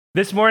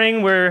This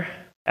morning, we're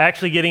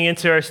actually getting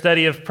into our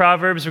study of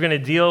Proverbs. We're going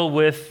to deal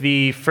with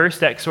the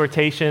first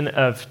exhortation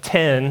of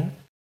 10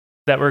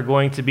 that we're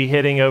going to be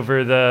hitting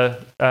over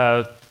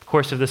the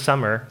course of the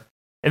summer.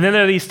 And then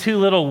there are these two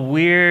little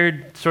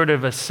weird sort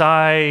of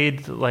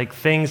aside like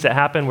things that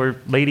happen where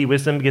Lady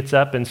Wisdom gets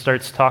up and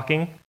starts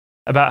talking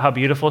about how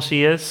beautiful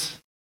she is.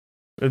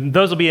 And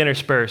those will be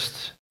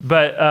interspersed.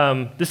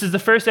 But this is the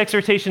first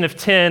exhortation of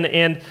 10,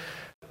 and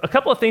a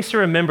couple of things to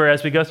remember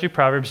as we go through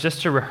Proverbs,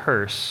 just to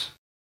rehearse.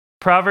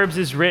 Proverbs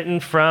is written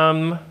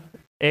from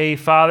a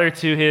father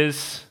to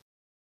his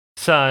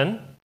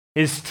son,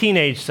 his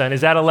teenage son,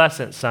 his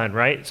adolescent son,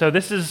 right? So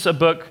this is a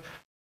book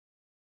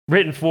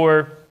written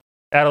for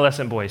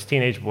adolescent boys,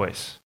 teenage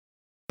boys,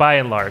 by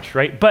and large,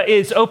 right? But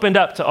it's opened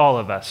up to all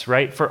of us,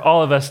 right? For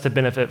all of us to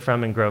benefit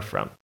from and grow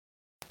from.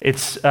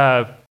 It's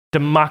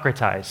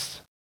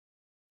democratized.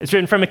 It's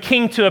written from a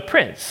king to a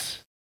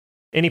prince.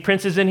 Any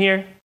princes in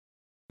here?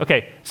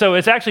 Okay, so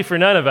it's actually for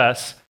none of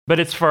us, but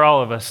it's for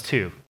all of us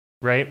too,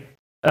 right?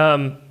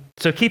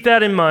 So keep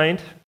that in mind.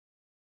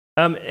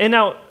 And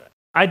now,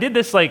 I did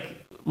this like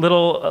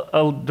little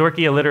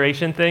dorky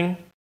alliteration thing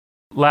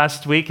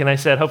last week, and I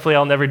said, hopefully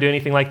I'll never do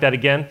anything like that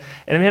again.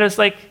 And Amanda was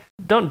like,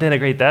 don't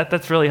denigrate that.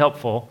 That's really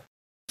helpful.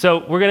 So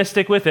we're going to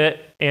stick with it.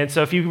 And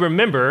so if you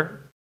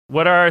remember,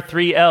 what are our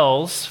 3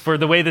 L's for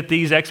the way that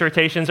these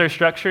exhortations are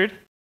structured?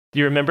 Do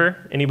you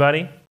remember?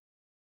 Anybody?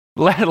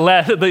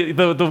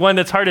 The one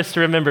that's hardest to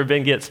remember,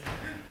 Ben gets.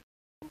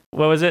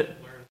 What was it?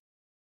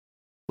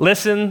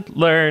 Listen,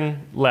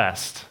 learn,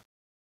 lest.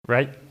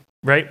 Right?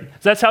 So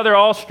that's how they're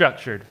all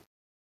structured.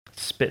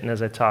 Spitting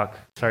as I talk.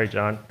 Sorry,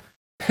 John.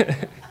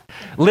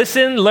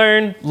 Listen,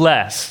 learn,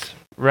 lest.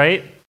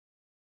 Right?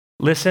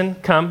 Listen,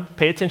 come,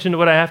 pay attention to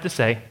what I have to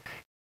say.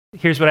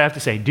 Here's what I have to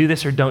say. Do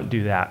this or don't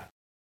do that.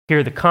 Here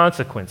are the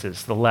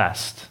consequences, the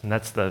lest. And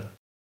that's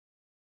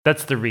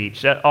the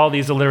reach. All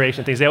these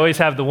alliteration things, they always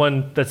have the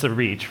one that's a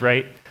reach,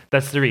 right?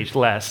 That's the reach,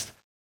 lest.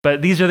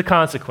 But these are the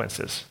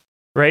consequences,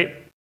 right?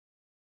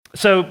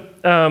 So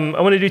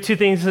I want to do 2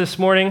 things this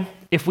morning,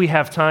 if we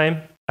have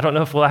time. I don't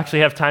know if we'll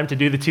actually have time to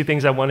do the 2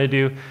 things I want to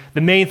do.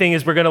 The main thing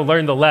is we're going to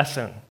learn the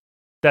lesson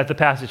that the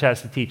passage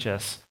has to teach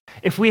us.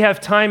 If we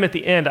have time at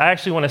the end, I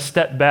actually want to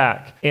step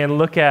back and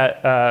look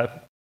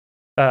at,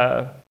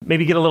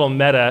 maybe get a little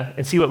meta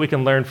and see what we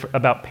can learn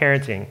about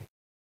parenting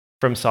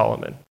from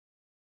Solomon.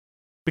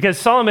 Because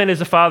Solomon is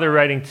a father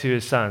writing to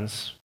his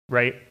sons,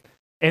 right?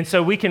 And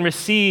so we can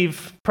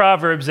receive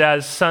Proverbs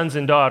as sons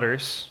and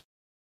daughters,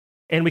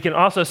 and we can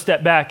also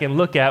step back and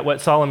look at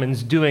what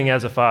Solomon's doing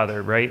as a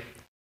father, right?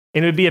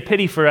 And it would be a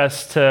pity for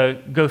us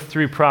to go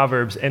through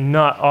Proverbs and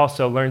not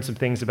also learn some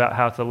things about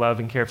how to love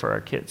and care for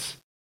our kids.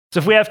 So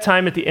if we have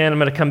time at the end, I'm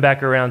going to come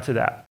back around to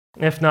that.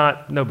 If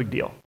not, no big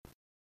deal.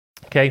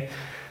 Okay?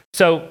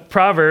 So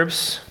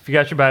Proverbs, if you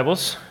got your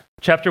Bibles,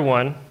 chapter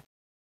 1,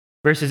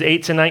 verses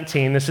 8 to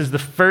 19. This is the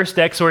first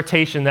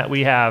exhortation that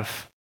we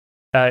have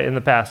in the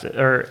passage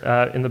or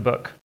in the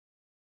book.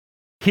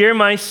 Hear,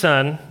 my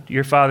son,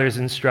 your father's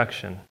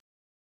instruction,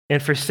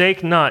 and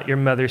forsake not your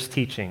mother's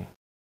teaching.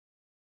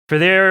 For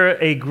they are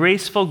a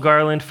graceful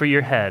garland for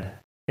your head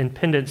and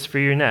pendants for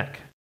your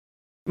neck.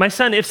 My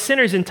son, if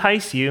sinners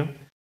entice you,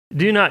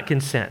 do not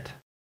consent.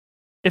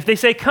 If they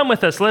say, come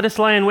with us, let us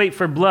lie in wait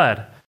for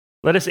blood.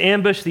 Let us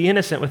ambush the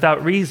innocent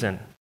without reason.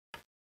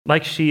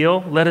 Like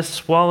Sheol, let us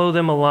swallow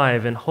them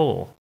alive and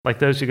whole, like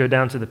those who go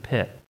down to the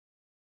pit.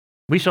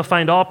 We shall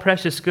find all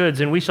precious goods,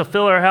 and we shall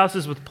fill our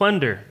houses with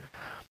plunder.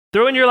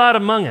 Throw in your lot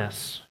among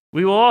us.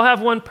 We will all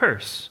have one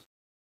purse.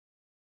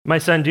 My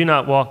son, do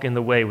not walk in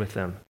the way with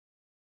them.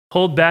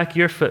 Hold back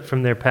your foot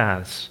from their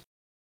paths,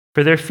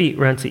 for their feet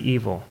run to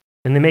evil,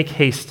 and they make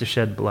haste to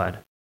shed blood.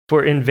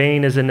 For in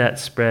vain is a net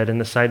spread in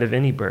the sight of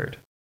any bird.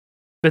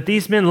 But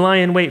these men lie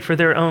in wait for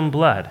their own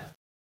blood.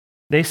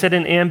 They set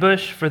an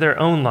ambush for their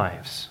own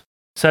lives.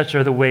 Such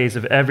are the ways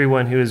of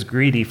everyone who is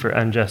greedy for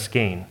unjust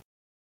gain.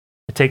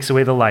 It takes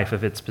away the life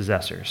of its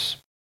possessors.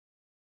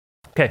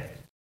 Okay.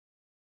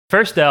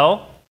 First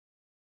L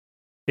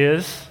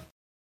is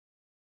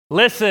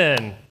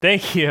listen.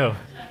 Thank you.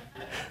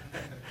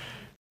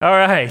 All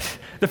right.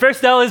 The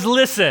first L is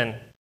listen.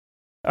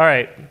 All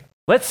right.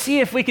 Let's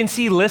see if we can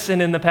see listen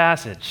in the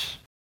passage.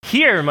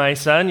 Hear, my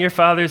son, your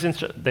father's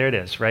instruction. There it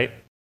is, right?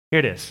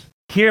 Here it is.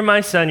 Hear,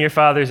 my son, your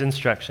father's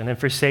instruction, and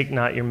forsake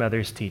not your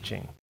mother's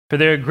teaching. For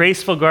they are a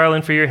graceful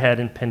garland for your head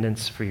and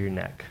pendants for your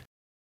neck.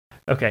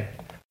 Okay.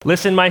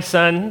 Listen, my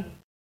son,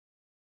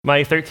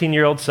 my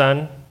 13-year-old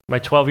son, my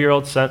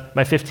 12-year-old son,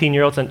 my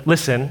 15-year-old son.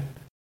 Listen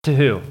to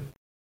who?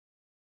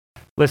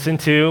 Listen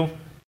to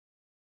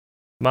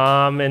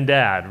mom and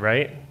dad,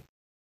 right?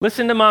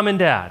 Listen to mom and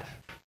dad.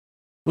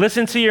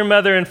 Listen to your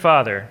mother and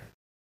father.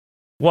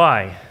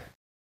 Why?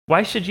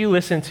 Why should you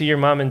listen to your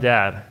mom and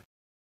dad?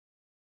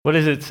 What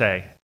does it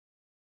say?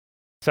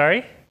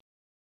 Sorry?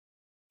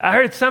 I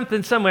heard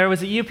something somewhere.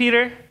 Was it you,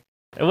 Peter?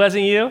 It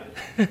wasn't you?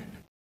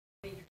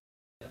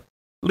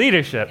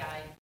 Leadership.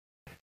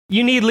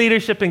 You need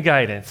leadership and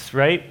guidance,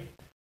 right?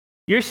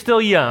 You're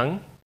still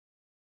young.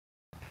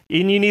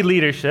 and you need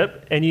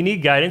leadership, and you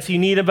need guidance, you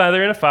need a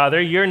mother and a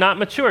father, you're not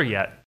mature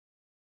yet.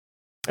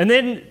 And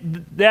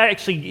then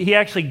he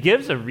actually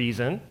gives a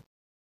reason.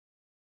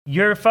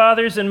 Your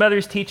father's and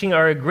mother's teaching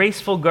are a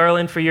graceful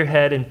garland for your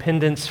head and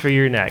pendants for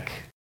your neck.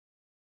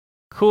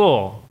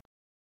 Cool.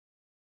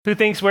 Who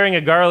thinks wearing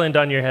a garland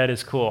on your head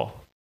is cool?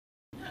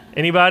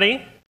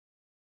 Anybody?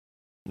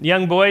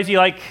 Young boys, you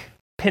like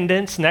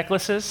pendants,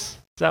 necklaces?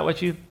 Is that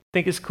what you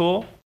think is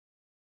cool?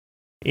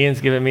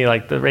 Ian's giving me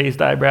like the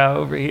raised eyebrow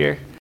over here.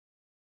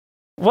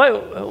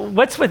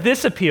 What's with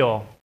this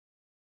appeal?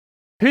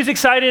 Who's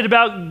excited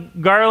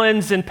about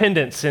garlands and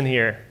pendants in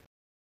here?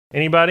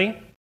 Anybody?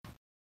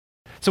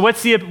 So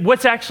what's the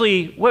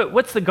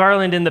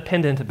garland and the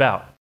pendant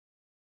about?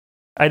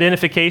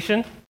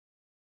 Identification?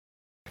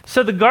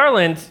 So the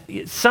garland,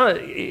 it's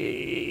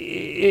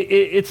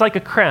like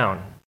a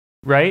crown,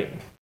 right?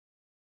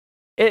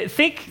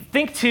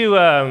 Think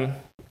to,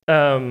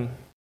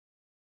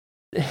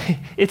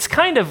 it's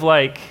kind of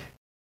like,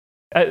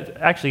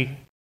 actually,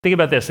 think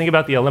about this. Think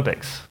about the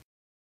Olympics,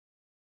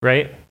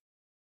 right?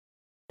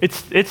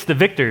 It's the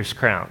victor's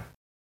crown.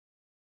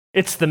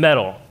 It's the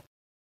medal.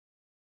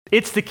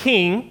 It's the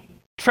king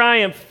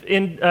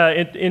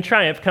in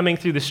triumph coming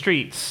through the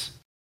streets,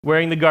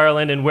 wearing the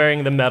garland and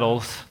wearing the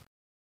medals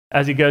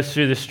as he goes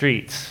through the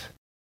streets,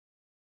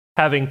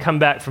 having come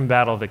back from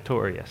battle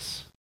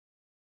victorious.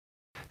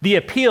 The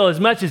appeal, as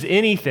much as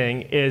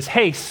anything, is,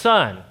 hey,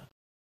 son,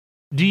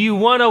 do you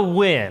want to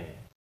win?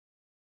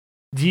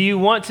 Do you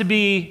want to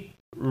be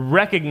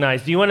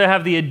recognized? Do you want to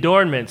have the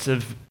adornments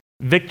of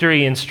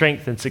victory and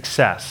strength and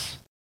success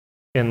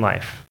in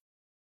life?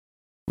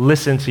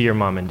 Listen to your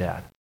mom and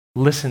dad.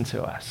 Listen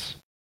to us.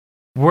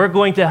 We're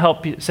going to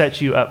help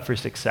set you up for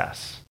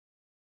success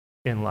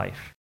in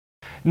life.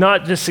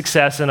 Not just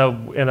success in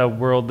a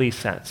worldly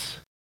sense,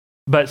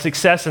 but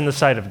success in the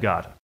sight of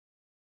God,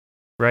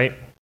 right?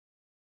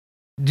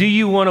 Do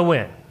you want to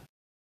win?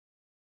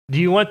 Do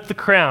you want the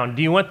crown?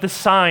 Do you want the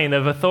sign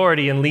of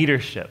authority and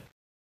leadership?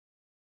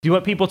 Do you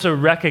want people to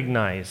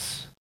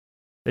recognize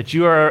that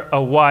you are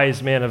a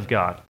wise man of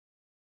God?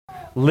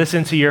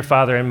 Listen to your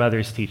father and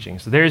mother's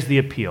teachings. There's the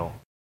appeal.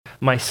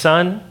 My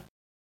son,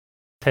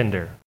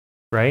 tender,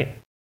 right?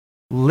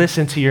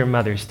 Listen to your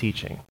mother's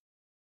teaching.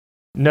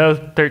 No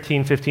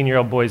 13,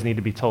 15-year-old boys need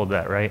to be told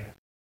that, right?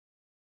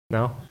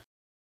 No?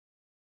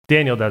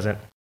 Daniel doesn't.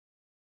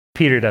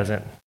 Peter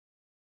doesn't.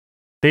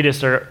 They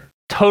just are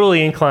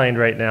totally inclined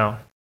right now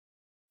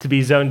to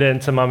be zoned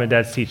into mom and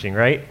dad's teaching,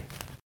 right?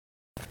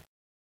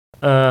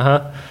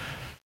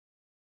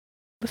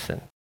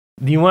 Listen,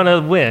 do you want to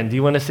win? Do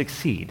you want to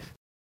succeed?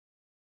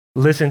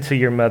 Listen to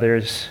your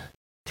mother's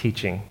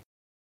teaching.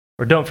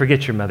 Or don't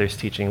forget your mother's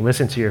teaching.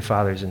 Listen to your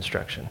father's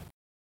instruction.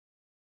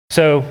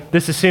 So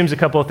this assumes a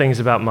couple of things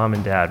about mom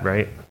and dad,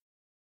 right?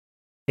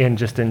 And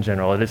just in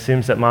general. It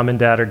assumes that mom and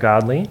dad are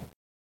godly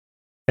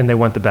and they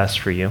want the best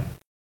for you,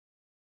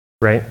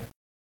 right?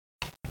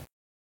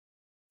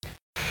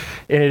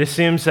 And it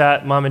assumes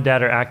that mom and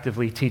dad are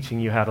actively teaching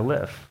you how to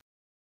live,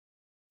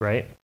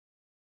 right?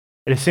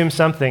 It assumes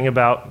something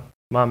about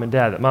mom and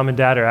dad, that mom and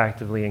dad are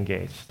actively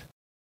engaged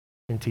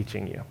in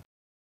teaching you.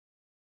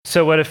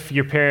 So what if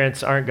your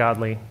parents aren't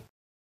godly?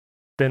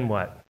 Then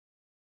what?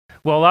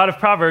 Well, a lot of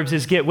Proverbs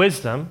is get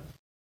wisdom,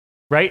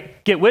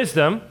 right? Get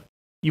wisdom.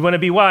 You want to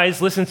be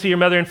wise, listen to your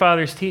mother and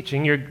father's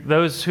teaching.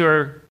 Those who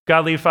are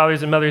godly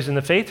fathers and mothers in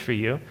the faith for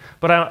you.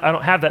 But I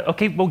don't have that.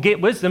 Okay, well, get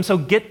wisdom, so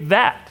get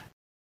that.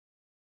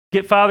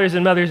 Get fathers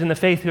and mothers in the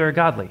faith who are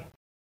godly,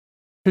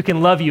 who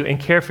can love you and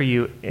care for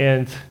you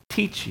and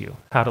teach you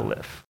how to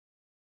live.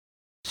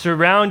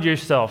 Surround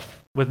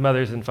yourself with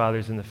mothers and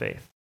fathers in the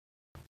faith.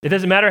 It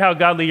doesn't matter how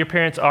godly your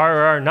parents are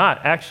or are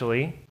not,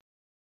 actually.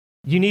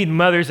 You need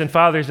mothers and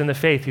fathers in the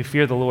faith who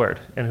fear the Lord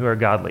and who are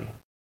godly,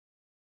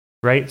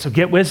 right? So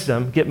get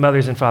wisdom, get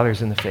mothers and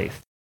fathers in the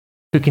faith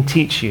who can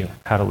teach you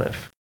how to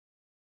live.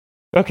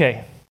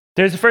 Okay,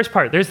 there's the first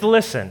part. There's the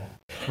listen,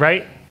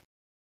 right?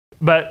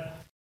 But,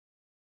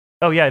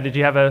 oh yeah, did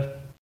you have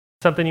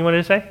something you wanted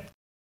to say?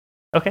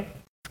 Okay,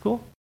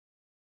 cool.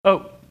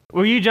 Oh,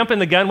 were you jumping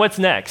the gun? What's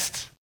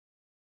next?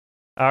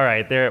 All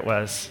right, there it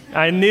was.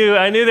 I knew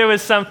there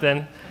was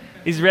something.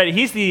 He's ready.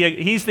 He's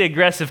the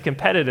aggressive,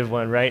 competitive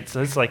one, right?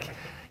 So it's like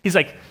he's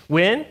like,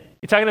 win?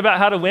 You're talking about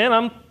how to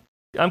win?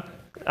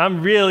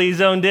 I'm really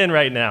zoned in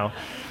right now.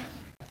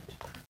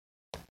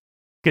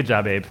 Good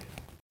job, Abe.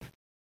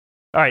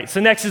 All right, so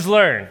next is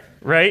learn,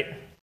 right?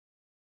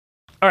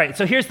 All right,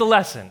 so here's the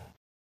lesson.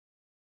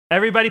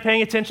 Everybody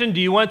paying attention?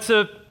 Do you want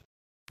to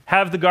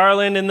have the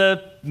garland and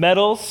the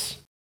medals?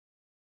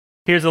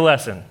 Here's the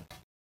lesson.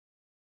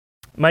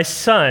 My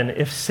son,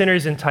 if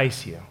sinners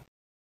entice you,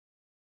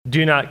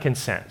 do not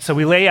consent. So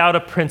we lay out a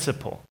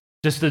principle,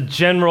 just a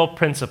general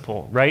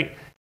principle, right?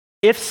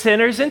 If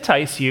sinners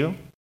entice you,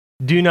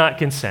 do not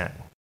consent.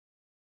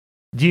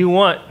 Do you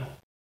want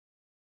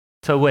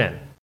to win?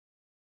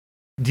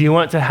 Do you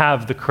want to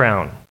have the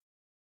crown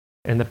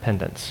and the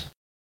pendants,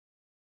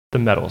 the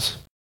medals?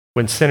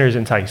 When sinners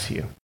entice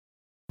you,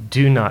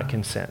 do not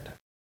consent.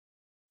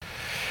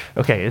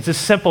 Okay, it's a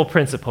simple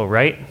principle,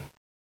 right?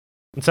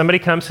 When somebody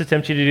comes to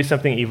tempt you to do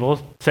something evil,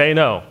 say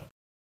no.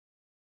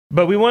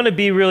 But we want to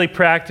be really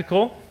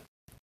practical,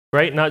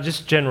 right? Not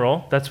just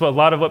general. That's what a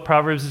lot of what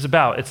Proverbs is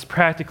about. It's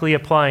practically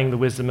applying the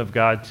wisdom of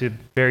God to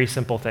very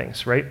simple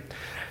things, right?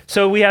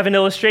 So we have an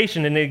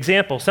illustration, an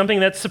example, something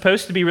that's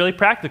supposed to be really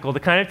practical, the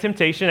kind of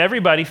temptation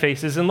everybody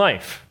faces in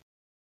life.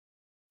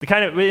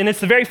 And it's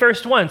the very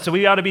first one, so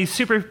we ought to be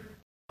super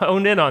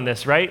honed in on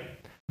this, right?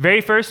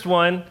 Very first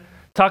one,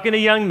 talking to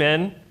young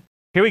men.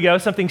 Here we go,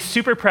 something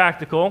super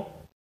practical.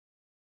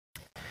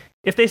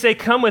 If they say,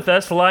 "Come with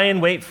us, lie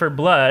in wait for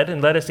blood,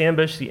 and let us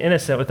ambush the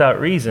innocent without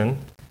reason."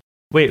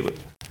 Wait.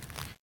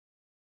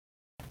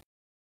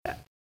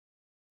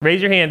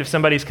 Raise your hand if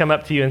somebody's come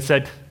up to you and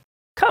said,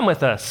 "Come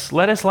with us,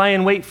 let us lie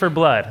in wait for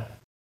blood."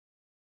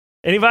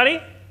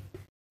 Anybody?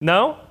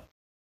 No?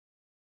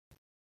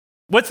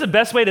 What's the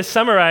best way to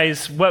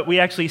summarize what we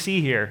actually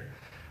see here?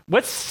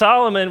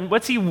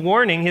 What's he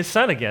warning his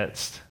son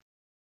against?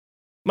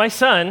 My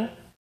son,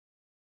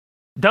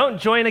 don't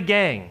join a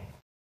gang.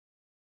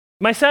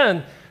 My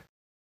son,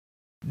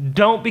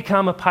 don't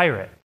become a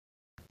pirate.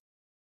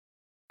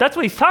 That's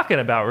what he's talking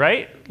about,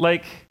 right?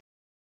 Like,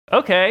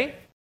 okay,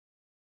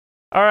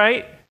 all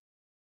right.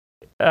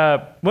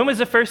 When was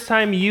the first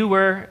time you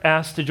were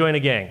asked to join a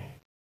gang?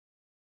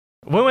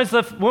 When was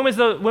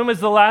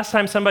the last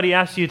time somebody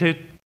asked you to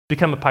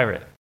become a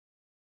pirate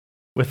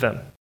with them?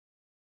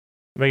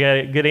 We got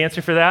a good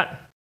answer for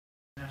that?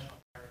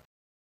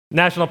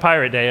 National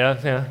Pirate Day,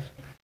 yeah.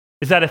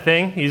 Is that a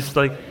thing? He's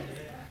like,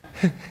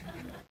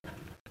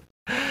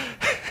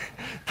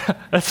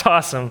 that's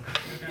awesome.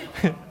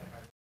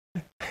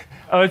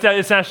 Oh,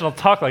 it's National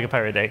Talk Like a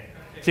Pirate Day.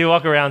 So you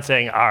walk around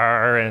saying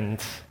 "arr"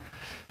 and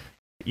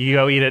you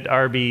go eat at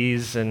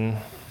Arby's, and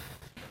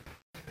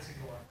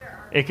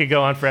it could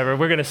go on forever.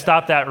 We're going to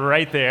stop that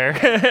right there.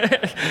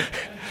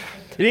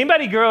 Did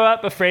anybody grow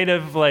up afraid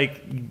of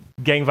like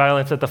gang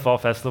violence at the fall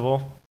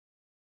festival?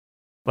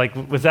 Like,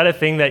 was that a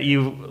thing that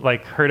you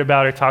like heard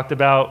about or talked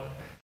about?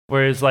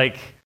 Where it's like,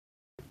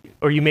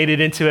 or you made it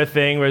into a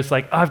thing where it's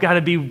like, oh, I've got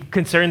to be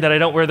concerned that I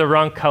don't wear the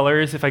wrong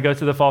colors if I go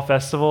to the fall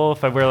festival.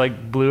 If I wear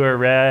like blue or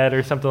red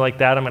or something like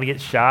that, I'm going to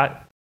get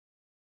shot.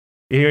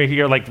 You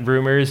hear like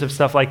rumors of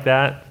stuff like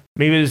that.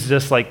 Maybe it was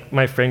just like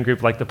my friend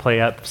group liked to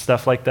play up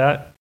stuff like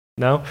that.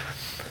 No?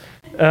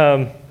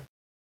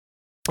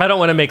 I don't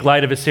want to make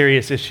light of a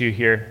serious issue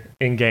here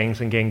in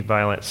gangs and gang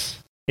violence.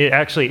 It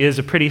actually is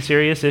a pretty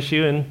serious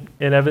issue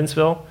in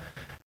Evansville.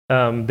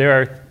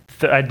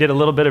 I did a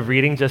little bit of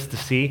reading just to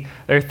see.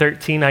 There are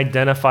 13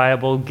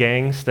 identifiable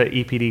gangs that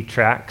EPD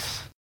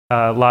tracks.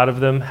 A lot of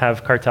them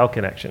have cartel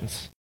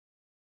connections,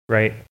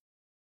 right?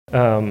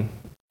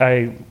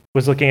 I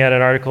was looking at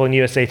an article in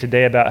USA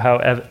Today about how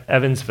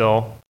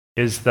Evansville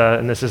is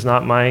and this is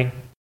not my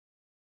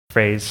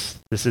phrase,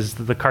 this is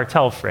the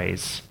cartel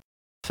phrase.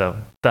 So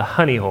the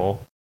honey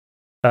hole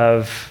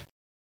of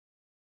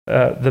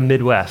the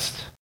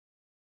Midwest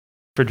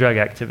for drug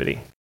activity.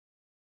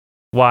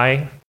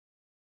 Why?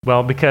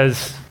 Well,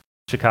 because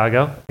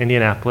Chicago,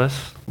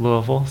 Indianapolis,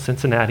 Louisville,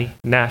 Cincinnati,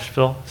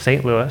 Nashville,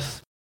 St.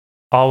 Louis,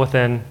 all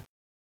within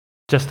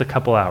just a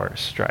couple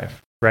hours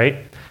drive, right?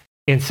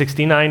 In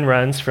 69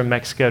 runs from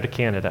Mexico to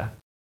Canada.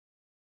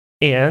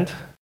 And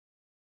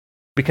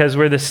because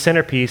we're the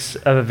centerpiece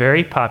of a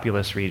very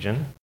populous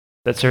region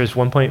that serves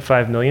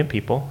 1.5 million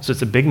people, so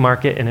it's a big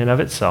market in and of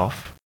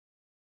itself,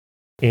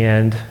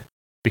 and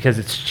because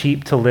it's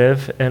cheap to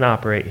live and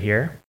operate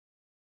here,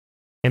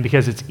 and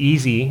because it's an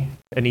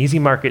easy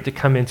market to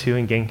come into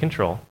and gain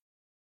control,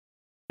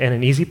 and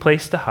an easy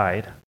place to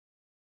hide,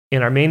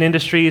 and our main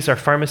industries are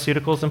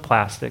pharmaceuticals and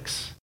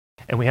plastics,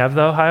 and we have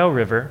the Ohio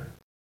River,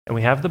 and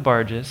we have the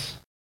barges,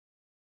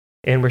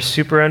 and we're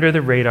super under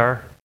the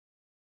radar.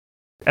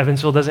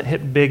 Evansville doesn't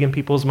hit big in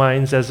people's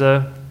minds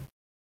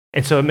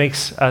and so it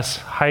makes us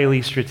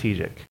highly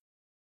strategic,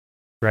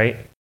 right?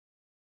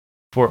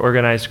 For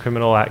organized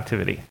criminal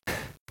activity,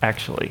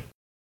 actually.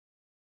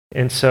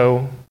 And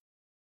so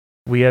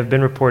we have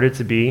been reported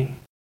to be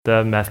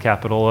the meth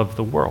capital of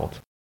the world,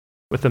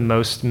 with the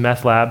most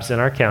meth labs in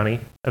our county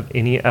of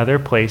any other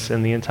place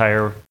in the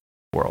entire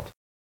world,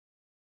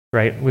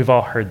 right? We've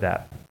all heard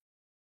that.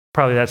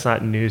 Probably that's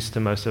not news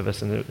to most of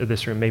us in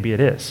this room. Maybe it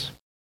is.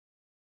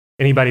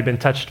 Anybody been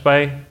touched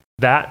by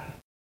that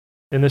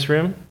in this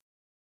room?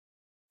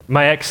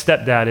 My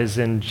ex-stepdad is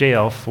in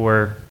jail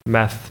for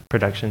meth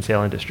production,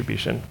 sale, and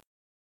distribution.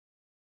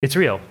 It's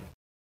real.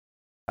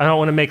 I don't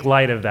want to make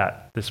light of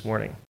that this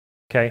morning,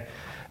 okay?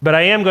 But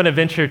I am going to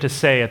venture to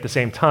say at the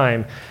same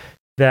time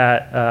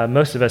that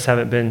most of us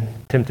haven't been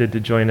tempted to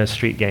join a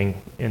street gang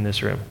in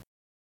this room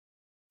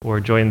or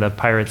join the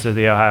Pirates of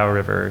the Ohio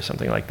River or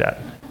something like that,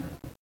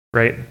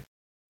 right?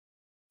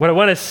 What I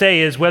want to say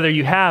is whether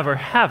you have or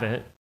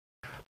haven't,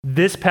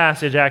 this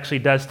passage actually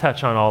does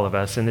touch on all of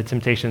us and the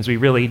temptations we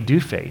really do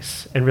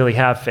face and really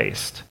have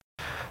faced.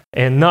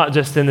 And not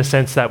just in the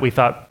sense that we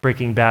thought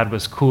Breaking Bad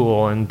was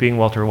cool and being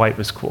Walter White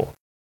was cool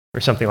or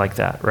something like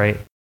that, right?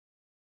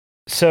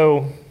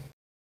 So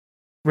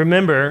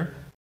remember,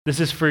 this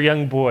is for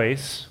young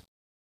boys.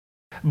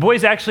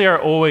 Boys actually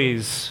are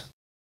always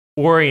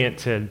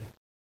oriented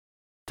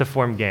to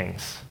form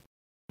gangs.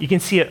 You can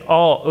see it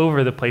all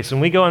over the place. When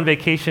we go on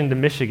vacation to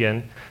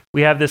Michigan,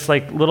 we have this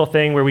like little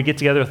thing where we get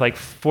together with like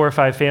 4 or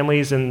 5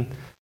 families, and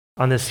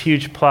on this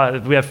huge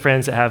plot, we have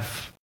friends that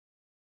have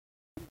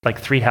like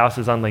 3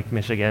 houses on Lake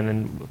Michigan,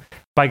 and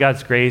by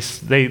God's grace,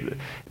 they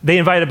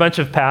invite a bunch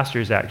of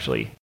pastors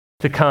actually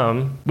to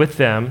come with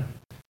them,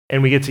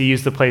 and we get to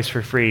use the place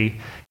for free.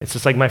 It's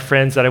just like my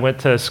friends that I went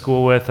to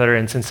school with that are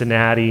in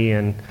Cincinnati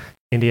and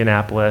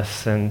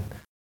Indianapolis and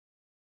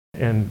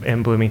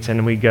Bloomington,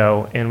 and we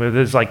go, and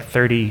there's like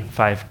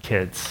 35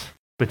 kids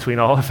between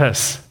all of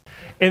us.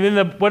 And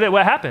then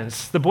what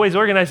happens? The boys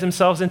organize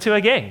themselves into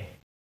a gang.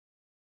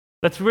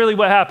 That's really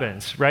what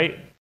happens, right?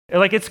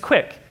 Like, it's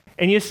quick.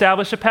 And you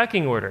establish a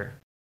pecking order.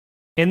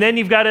 And then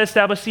you've got to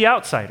establish the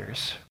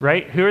outsiders,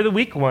 right? Who are the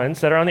weak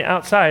ones that are on the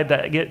outside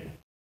that get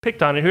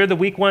picked on? And who are the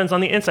weak ones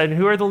on the inside? And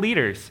who are the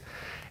leaders?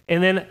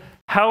 And then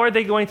how are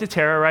they going to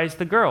terrorize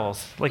the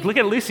girls? Like, look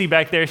at Lucy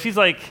back there. She's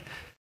like,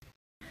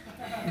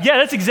 yeah,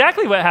 that's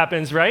exactly what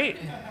happens, right?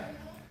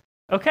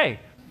 Okay.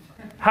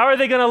 How are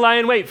they going to lie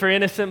in wait for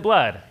innocent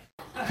blood?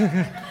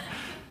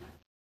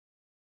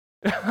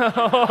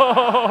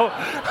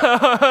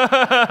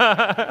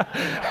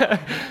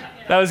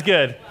 That was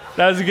good.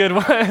 That was a good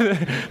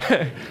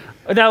one.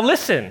 Now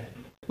listen.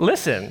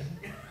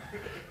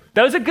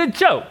 That was a good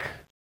joke.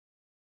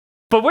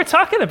 But we're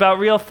talking about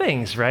real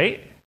things,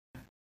 right?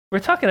 We're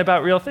talking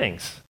about real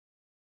things.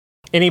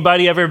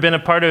 Anybody ever been a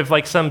part of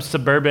like some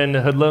suburban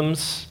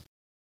hoodlums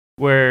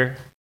where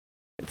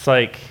it's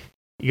like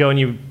you go and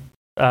you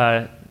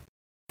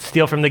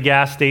steal from the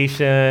gas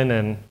station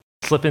and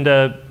slip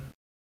into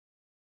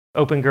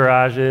open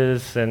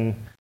garages and,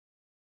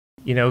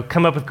 you know,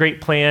 come up with great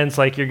plans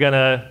like you're going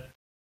to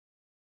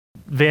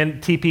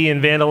TP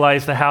and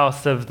vandalize the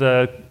house of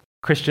the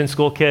Christian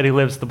school kid who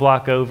lives the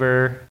block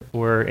over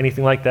or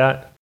anything like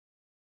that?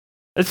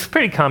 It's a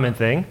pretty common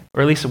thing,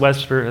 or at least it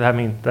was for, I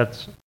mean,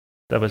 that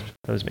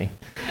was me.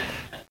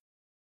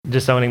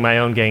 Just owning my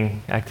own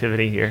gang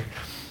activity here.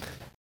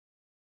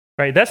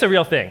 Right, that's a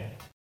real thing,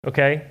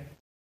 okay?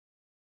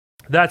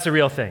 That's a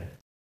real thing.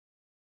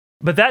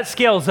 But that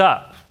scales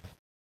up,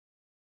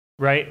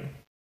 right?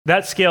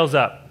 That scales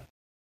up.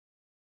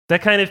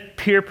 That kind of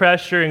peer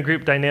pressure and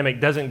group dynamic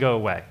doesn't go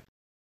away.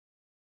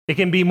 It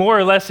can be more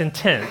or less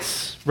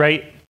intense,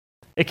 right?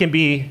 It can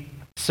be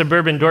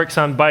suburban dorks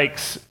on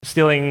bikes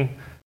stealing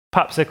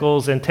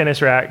popsicles and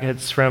tennis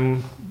rackets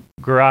from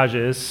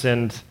garages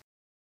and,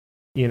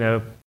 you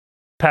know,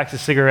 packs of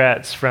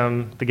cigarettes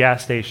from the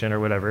gas station or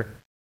whatever.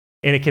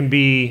 And it can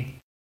be,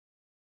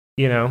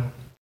 you know,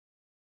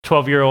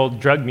 12-year-old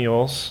drug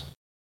mules,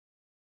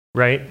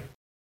 right?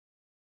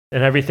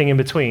 And everything in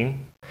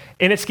between.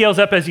 And it scales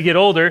up as you get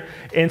older,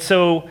 and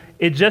so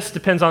it just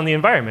depends on the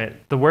environment.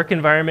 The work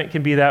environment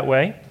can be that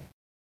way.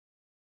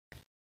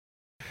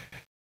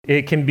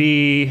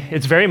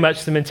 It's very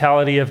much the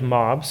mentality of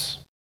mobs,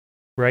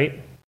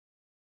 right?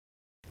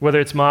 Whether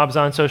it's mobs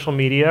on social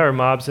media or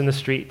mobs in the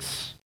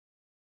streets.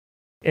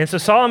 And so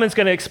Solomon's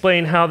going to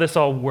explain how this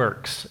all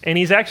works. And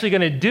he's actually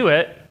going to do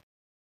it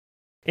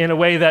in a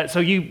way that, so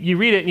you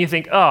read it and you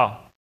think, oh,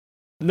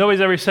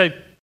 nobody's ever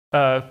said,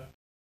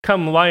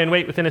 come lie in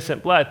wait with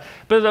innocent blood.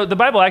 But the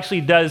Bible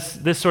actually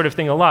does this sort of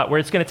thing a lot, where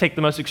it's going to take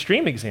the most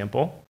extreme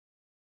example,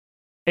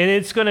 and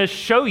it's going to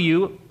show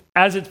you,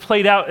 as it's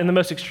played out in the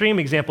most extreme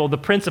example, the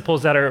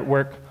principles that are at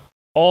work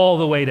all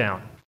the way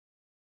down.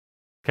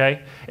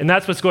 Okay? And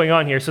that's what's going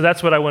on here. So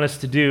that's what I want us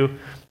to do,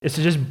 is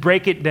to just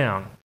break it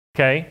down.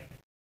 Okay?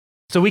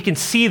 So we can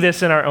see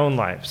this in our own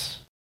lives.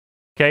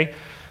 Okay?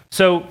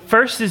 So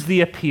first is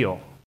the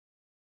appeal,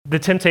 the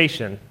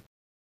temptation.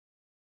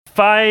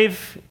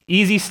 5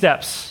 easy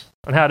steps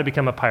on how to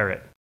become a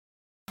pirate.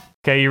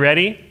 Okay, you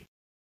ready?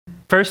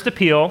 First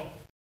appeal,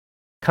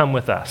 come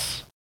with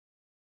us.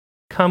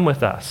 Come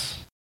with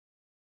us.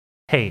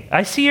 Hey,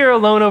 I see you're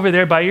alone over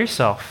there by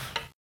yourself.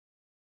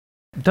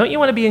 Don't you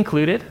want to be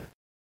included?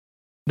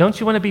 Don't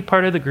you want to be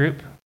part of the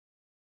group?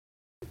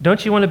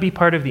 Don't you want to be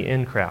part of the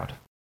in crowd?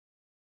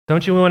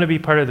 Don't you want to be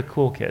part of the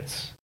cool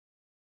kids?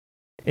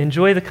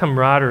 Enjoy the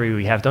camaraderie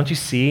we have. Don't you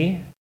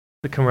see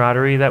the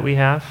camaraderie that we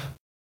have?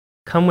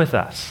 Come with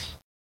us.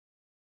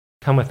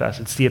 Come with us.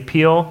 It's the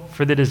appeal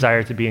for the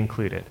desire to be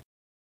included.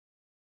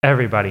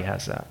 Everybody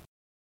has that,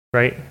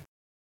 right?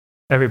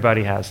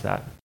 Everybody has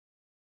that.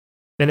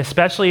 And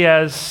especially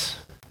as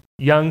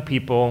young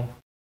people,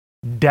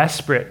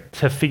 desperate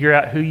to figure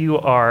out who you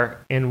are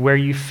and where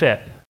you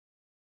fit,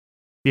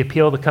 the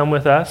appeal to come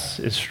with us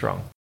is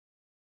strong,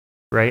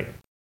 right?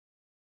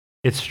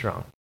 It's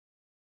strong.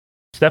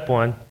 Step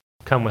 1,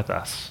 come with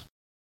us.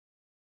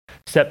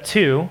 Step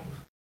 2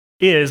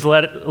 is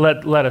let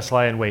us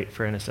lie in wait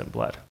for innocent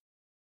blood.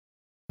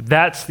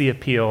 That's the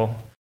appeal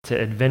to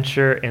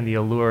adventure and the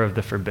allure of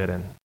the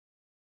forbidden,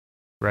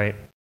 right?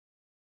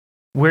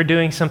 We're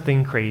doing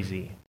something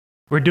crazy.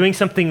 We're doing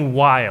something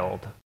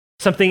wild,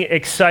 something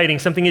exciting,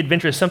 something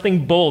adventurous,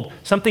 something bold,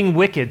 something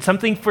wicked,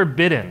 something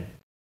forbidden,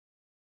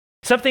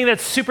 something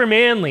that's super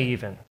manly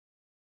even.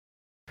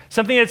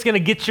 something that's going to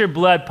get your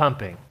blood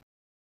pumping,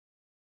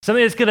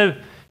 something that's going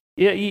to,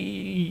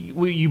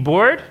 you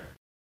bored?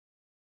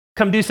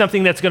 Come do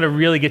something that's going to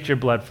really get your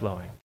blood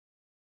flowing.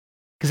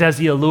 Because it has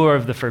the allure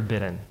of the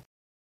forbidden.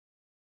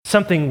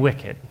 Something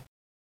wicked,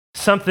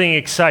 something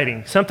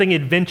exciting, something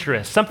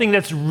adventurous, something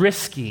that's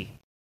risky.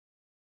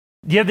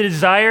 Do you have the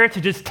desire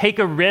to just take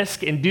a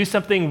risk and do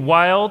something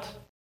wild?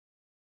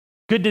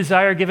 Good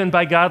desire given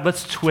by God,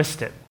 let's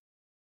twist it.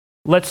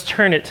 Let's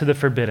turn it to the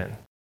forbidden,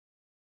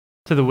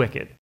 to the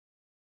wicked.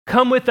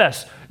 Come with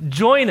us,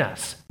 join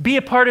us, be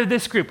a part of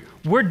this group.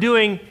 We're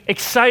doing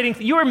exciting,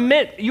 you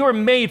are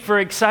made for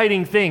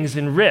exciting things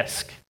and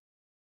risk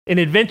and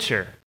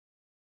adventure.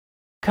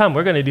 Come,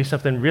 we're going to do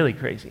something really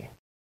crazy.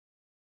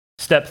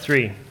 Step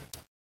 3.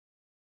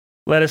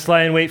 Let us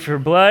lie in wait for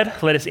blood.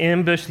 Let us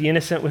ambush the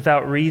innocent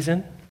without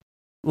reason.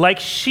 Like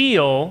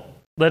Sheol,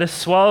 let us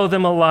swallow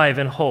them alive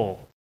and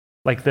whole,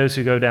 like those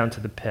who go down to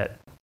the pit.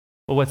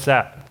 Well, what's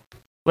that?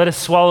 Let us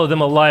swallow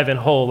them alive and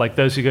whole, like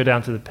those who go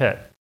down to the pit.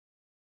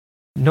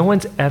 No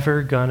one's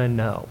ever gonna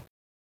know.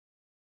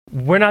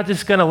 We're not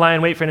just gonna lie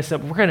in wait for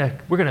innocent.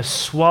 We're gonna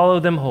swallow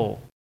them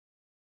whole.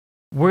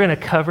 We're gonna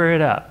cover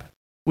it up.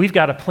 We've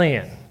got a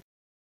plan.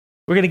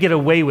 We're gonna get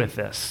away with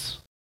this.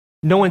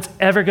 No one's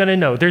ever gonna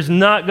know. There's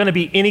not gonna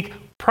be any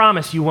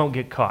promise you won't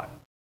get caught.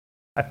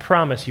 I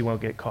promise you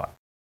won't get caught.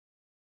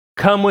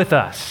 Come with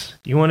us.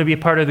 You wanna be a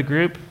part of the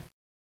group?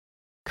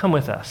 Come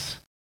with us.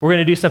 We're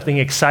gonna do something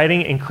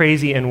exciting and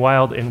crazy and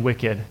wild and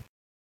wicked.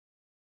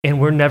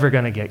 And we're never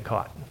gonna get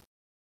caught.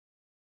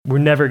 We're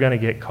never gonna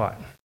get caught.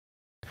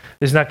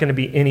 There's not gonna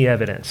be any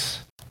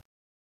evidence.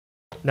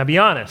 Now be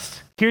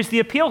honest. Here's the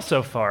appeal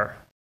so far.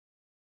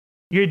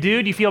 You're a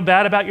dude, you feel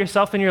bad about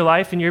yourself and your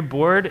life, and you're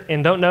bored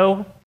and don't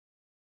know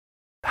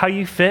how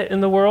you fit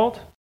in the world.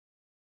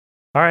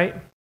 All right.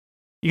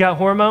 You got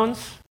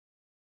hormones.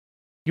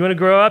 You want to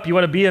grow up. You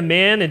want to be a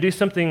man and do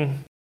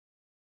something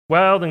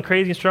wild and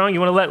crazy and strong. You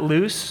want to let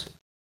loose.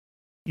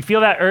 You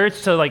feel that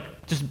urge to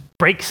just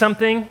break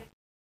something,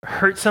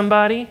 hurt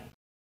somebody,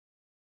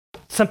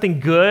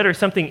 something good or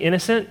something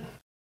innocent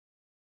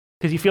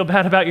because you feel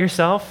bad about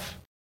yourself.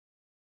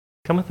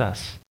 Come with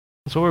us.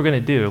 That's what we're going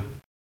to do.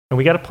 And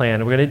we got a plan,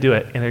 and we're going to do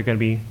it, and there are going to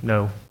be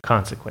no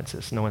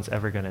consequences. No one's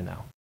ever going to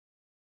know.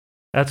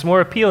 That's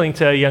more appealing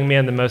to a young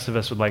man than most of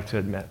us would like to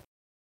admit,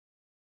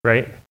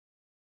 right?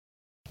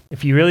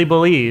 If you really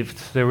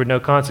believed there were no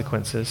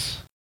consequences,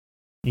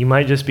 you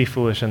might just be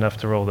foolish enough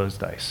to roll those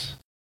dice.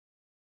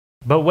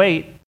 But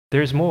wait,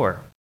 there's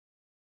more.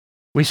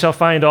 We shall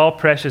find all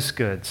precious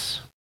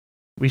goods.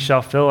 We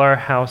shall fill our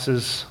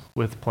houses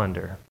with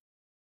plunder.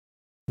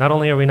 Not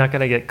only are we not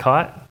going to get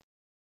caught,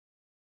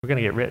 we're going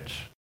to get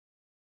rich.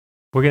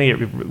 We're going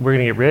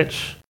to get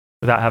rich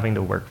without having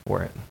to work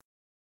for it.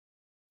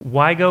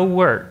 Why go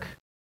work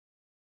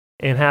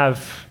and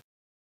have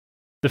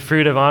the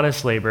fruit of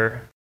honest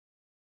labor,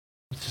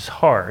 which is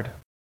hard,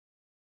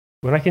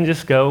 when I can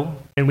just go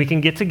and we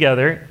can get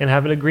together and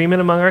have an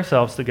agreement among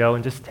ourselves to go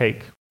and just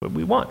take what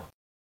we want.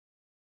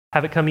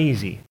 Have it come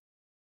easy.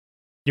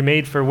 You're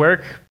made for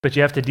work, but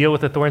you have to deal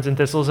with the thorns and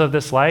thistles of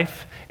this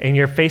life, and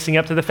you're facing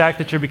up to the fact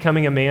that you're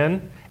becoming a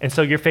man, and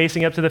so you're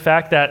facing up to the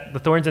fact that the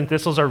thorns and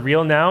thistles are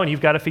real now, and you've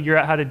got to figure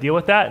out how to deal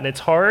with that, and it's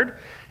hard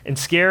and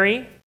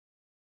scary.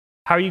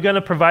 How are you going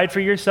to provide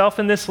for yourself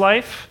in this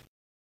life?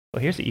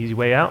 Well, here's the easy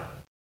way out.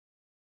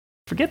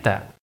 Forget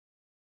that.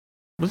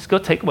 We'll just go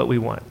take what we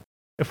want.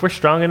 If we're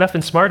strong enough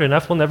and smart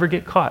enough, we'll never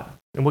get caught,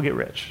 and we'll get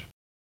rich.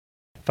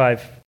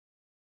 5,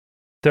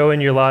 throw in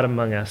your lot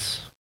among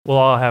us. We'll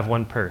all have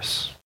one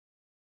purse.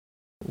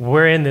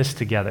 We're in this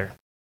together.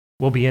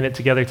 We'll be in it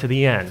together to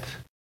the end.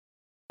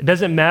 It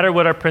doesn't matter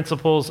what our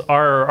principles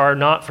are or are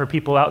not for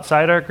people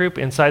outside our group.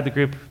 Inside the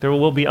group, there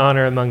will be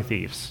honor among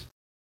thieves.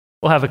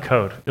 We'll have a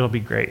code. It'll be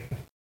great.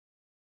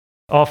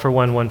 All for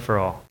one, one for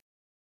all.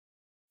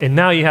 And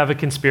now you have a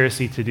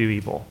conspiracy to do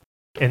evil.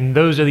 And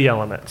those are the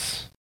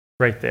elements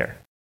right there.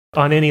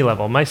 On any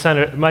level. My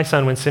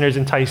son, when sinners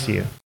entice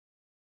you,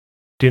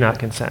 do not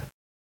consent.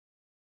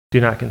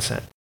 Do not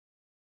consent.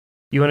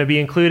 You want to be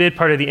included,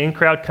 part of the in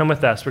crowd, come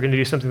with us. We're going to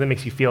do something that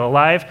makes you feel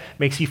alive,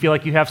 makes you feel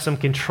like you have some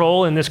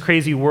control in this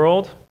crazy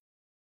world,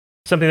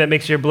 something that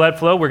makes your blood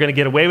flow. We're going to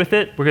get away with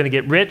it. We're going to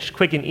get rich,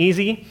 quick and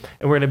easy,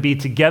 and we're going to be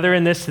together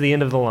in this to the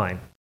end of the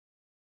line.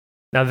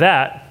 Now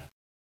that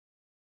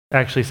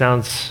actually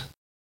sounds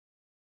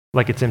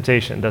like a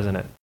temptation, doesn't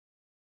it?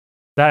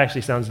 That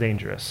actually sounds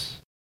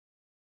dangerous.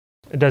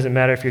 It doesn't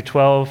matter if you're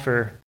 12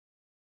 or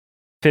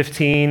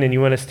 15 and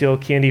you want to steal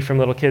candy from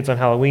little kids on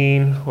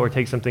Halloween or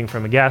take something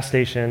from a gas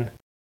station.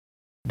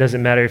 It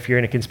doesn't matter if you're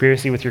in a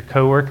conspiracy with your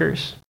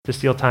coworkers to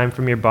steal time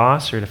from your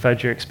boss or to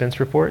fudge your expense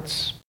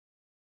reports,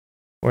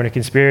 or in a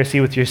conspiracy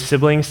with your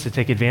siblings to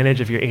take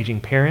advantage of your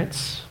aging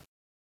parents,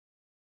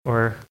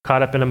 or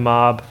caught up in a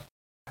mob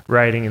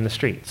rioting in the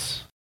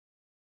streets.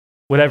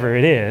 Whatever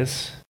it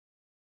is,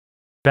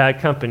 bad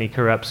company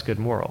corrupts good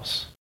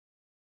morals.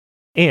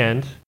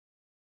 And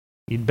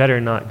you'd better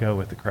not go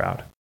with the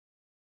crowd.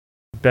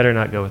 Better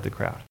not go with the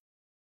crowd.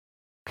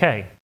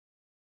 Okay,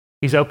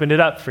 he's opened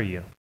it up for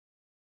you.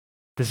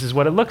 This is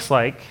what it looks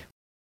like.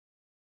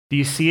 Do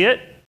you see it?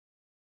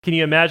 Can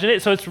you imagine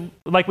it? So it's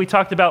like we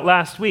talked about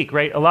last week,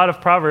 right? A lot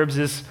of Proverbs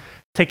is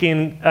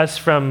taking us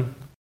from,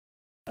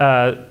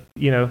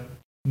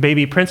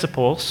 baby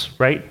principles,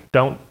 right?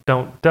 Don't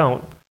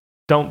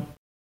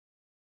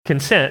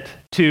consent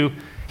to,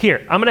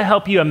 here, I'm going to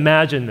help you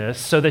imagine this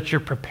so that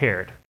you're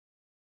prepared.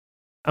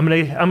 I'm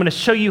going to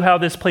show you how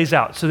this plays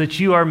out so that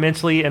you are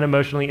mentally and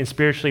emotionally and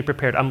spiritually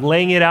prepared. I'm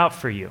laying it out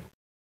for you.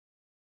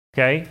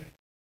 Okay?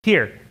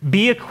 Here,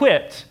 be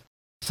equipped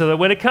so that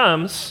when it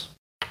comes,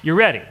 you're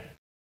ready.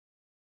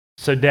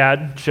 So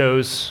dad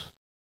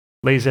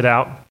lays it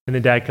out, and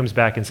then dad comes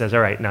back and says,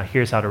 all right, now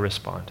here's how to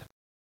respond.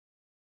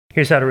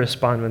 Here's how to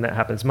respond when that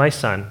happens. My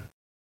son,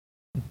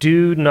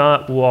 do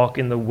not walk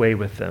in the way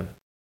with them.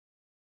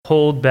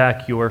 Hold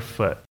back your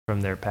foot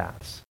from their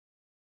paths.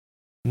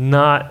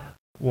 Not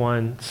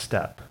one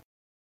step.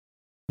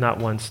 Not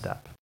one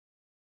step.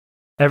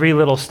 Every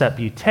little step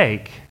you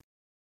take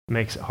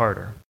makes it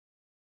harder.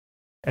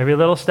 Every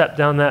little step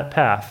down that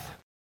path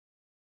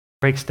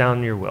breaks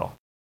down your will,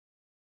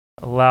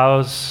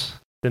 allows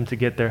them to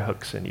get their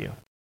hooks in you.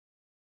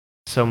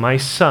 So my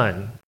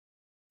son,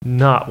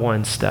 not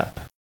one step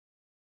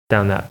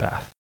down that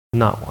path.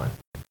 Not one.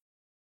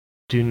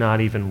 Do not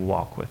even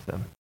walk with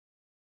them.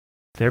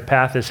 Their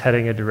path is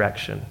heading a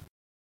direction.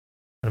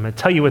 And I'm going to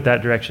tell you what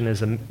that direction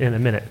is in a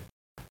minute.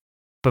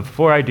 But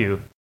before I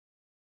do,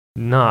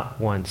 not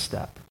one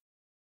step.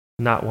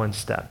 Not one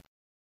step.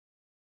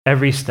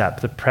 Every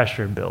step, the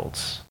pressure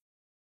builds,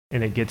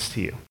 and it gets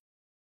to you.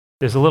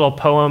 There's a little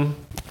poem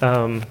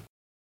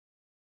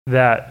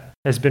that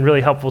has been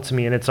really helpful to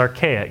me, and it's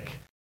archaic,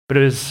 but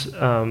it was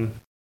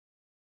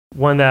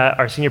one that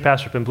our senior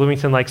pastor up in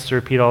Bloomington likes to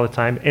repeat all the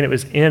time, and it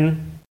was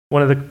in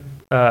one of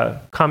the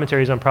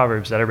commentaries on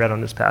Proverbs that I read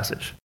on this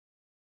passage.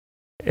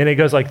 And it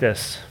goes like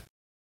this: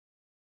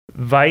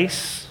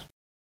 vice,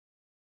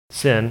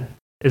 sin,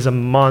 is a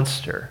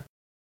monster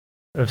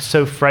of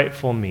so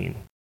frightful mien,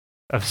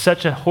 of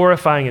such a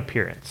horrifying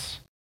appearance,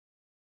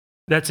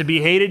 that to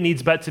be hated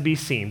needs but to be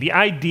seen. The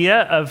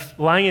idea of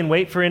lying in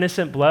wait for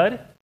innocent blood,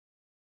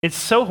 it's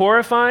so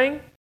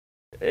horrifying,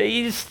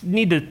 you just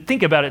need to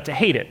think about it to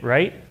hate it,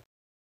 right?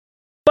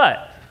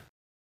 But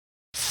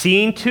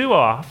seen too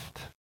oft,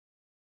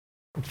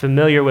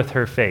 familiar with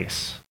her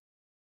face,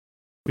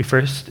 we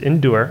first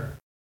endure,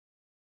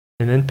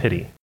 and then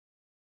pity,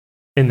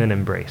 and then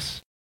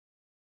embrace.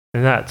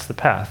 And that's the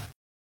path.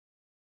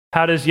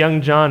 How does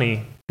young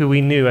Johnny, who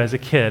we knew as a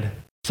kid,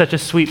 such a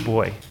sweet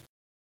boy,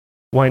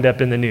 wind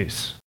up in the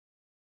noose?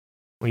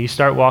 When you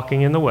start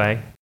walking in the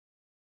way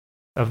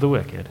of the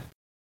wicked,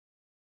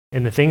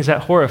 and the things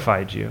that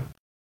horrified you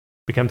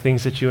become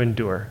things that you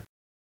endure,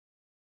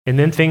 and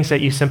then things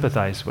that you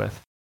sympathize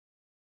with,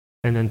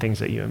 and then things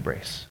that you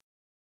embrace.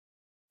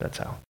 That's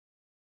how.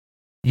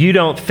 You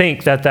don't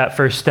think that that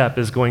first step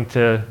is going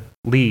to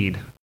lead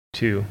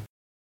to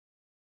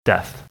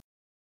death.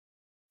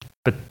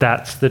 But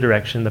that's the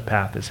direction the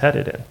path is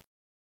headed in.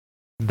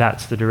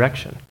 That's the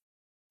direction.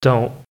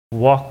 Don't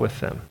walk with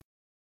them.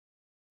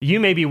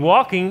 You may be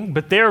walking,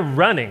 but they're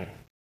running.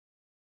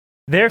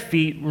 Their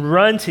feet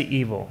run to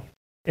evil,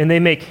 and they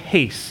make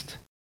haste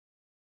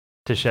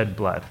to shed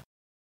blood.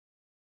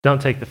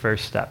 Don't take the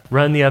first step.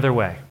 Run the other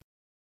way.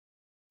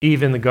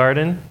 Eve in the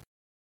garden,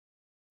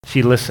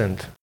 she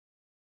listened.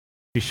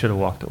 She should have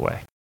walked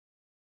away.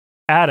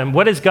 Adam,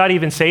 what does God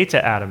even say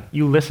to Adam?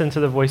 You listen to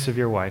the voice of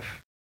your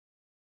wife.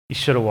 You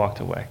should have walked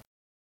away.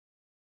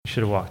 You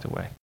should have walked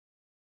away.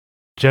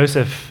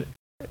 Joseph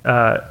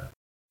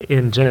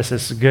in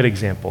Genesis is a good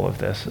example of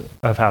this,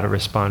 of how to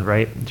respond,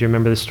 right? Do you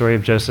remember the story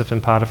of Joseph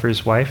and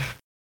Potiphar's wife?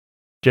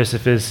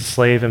 Joseph is a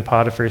slave in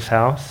Potiphar's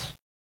house,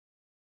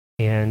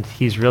 and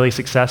he's really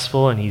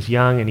successful, and he's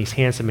young, and he's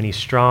handsome, and he's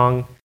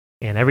strong,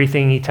 and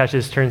everything he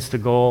touches turns to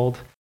gold.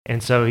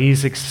 And so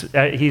he's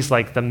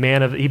like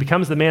he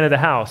becomes the man of the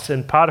house,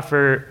 and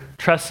Potiphar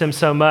trusts him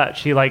so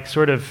much, he like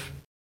sort of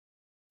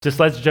just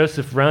lets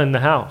Joseph run the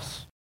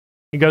house.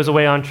 He goes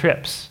away on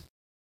trips.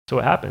 So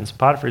what happens?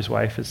 Potiphar's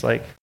wife is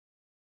like,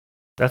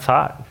 that's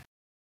hot.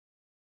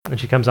 And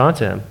she comes on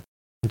to him,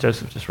 and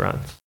Joseph just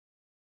runs,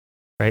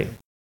 right?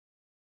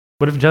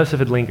 What if Joseph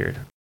had lingered?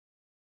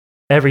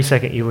 Every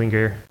second you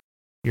linger,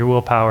 your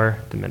willpower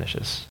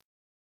diminishes.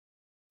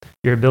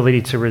 Your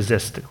ability to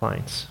resist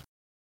declines.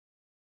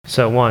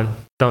 So 1,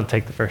 don't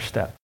take the first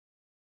step.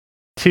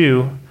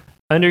 2,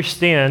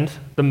 understand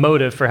the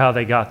motive for how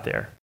they got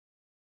there.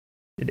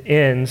 It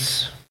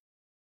ends,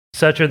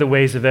 such are the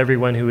ways of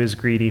everyone who is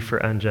greedy for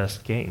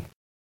unjust gain.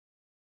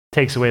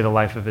 Takes away the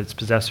life of its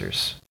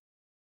possessors.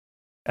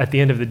 At the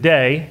end of the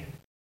day,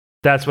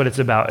 that's what it's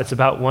about. It's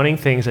about wanting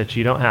things that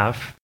you don't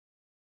have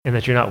and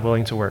that you're not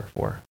willing to work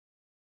for.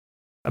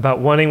 About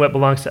wanting what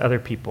belongs to other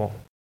people.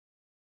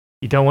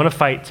 You don't want to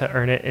fight to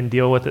earn it and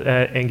deal with it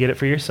and get it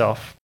for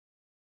yourself.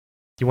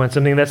 You want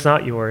something that's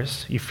not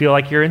yours. You feel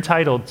like you're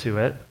entitled to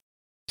it,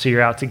 so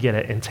you're out to get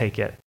it and take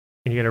it.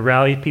 And you're going to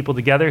rally people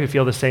together who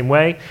feel the same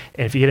way,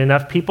 and if you get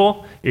enough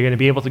people, you're going to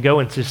be able to go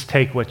and just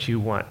take what you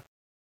want.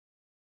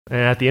 And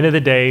at the end of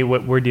the day,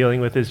 what we're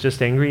dealing with is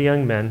just angry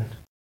young men,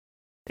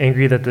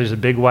 angry that there's a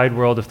big wide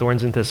world of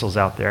thorns and thistles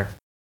out there,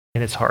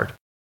 and it's hard.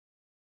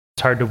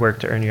 It's hard to work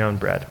to earn your own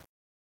bread.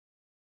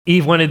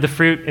 Eve wanted the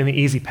fruit and the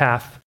easy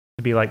path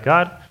to be like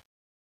God.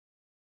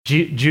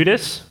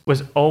 Judas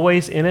was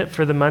always in it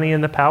for the money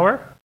and the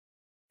power,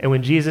 and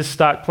when Jesus'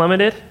 stock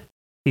plummeted,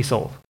 he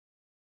sold.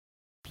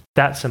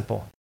 That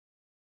simple.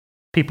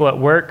 People at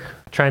work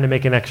trying to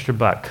make an extra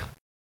buck,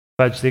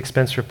 fudge the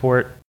expense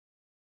report,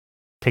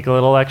 take a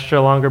little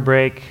extra longer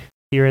break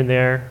here and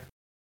there.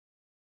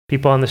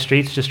 People on the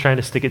streets just trying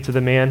to stick it to the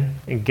man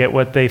and get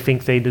what they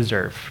think they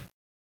deserve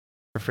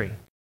for free.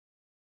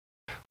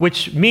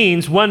 Which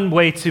means one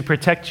way to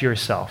protect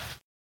yourself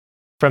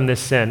from this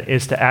sin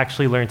is to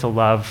actually learn to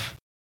love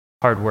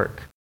hard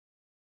work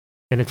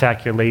and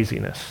attack your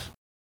laziness,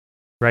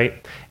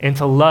 right? And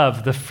to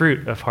love the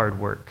fruit of hard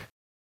work.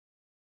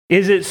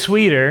 Is it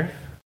sweeter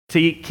to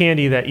eat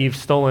candy that you've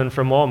stolen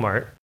from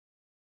Walmart?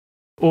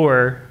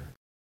 Or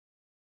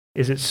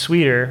is it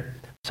sweeter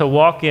to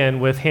walk in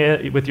with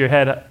your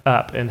head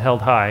up and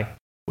held high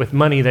with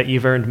money that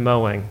you've earned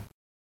mowing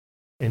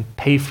and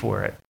pay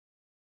for it?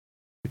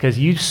 Because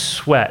you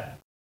sweat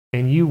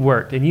and you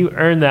worked and you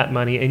earned that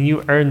money and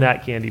you earned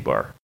that candy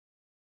bar.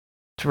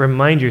 To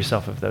remind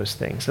yourself of those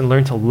things and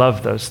learn to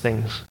love those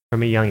things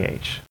from a young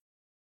age.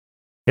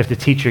 You have to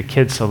teach your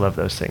kids to love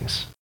those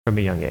things from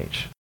a young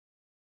age.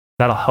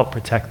 That'll help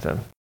protect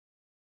them.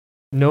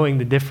 Knowing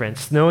the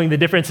difference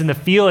in the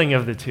feeling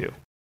of the two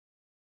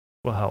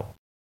will help.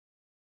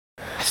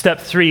 Step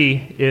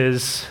 3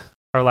 is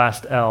our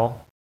last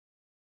L,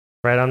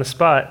 right on the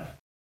spot,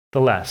 the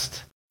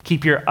lest.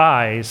 Keep your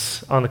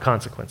eyes on the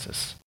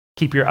consequences.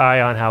 Keep your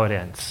eye on how it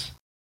ends.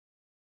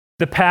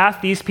 The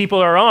path these people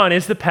are on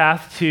is the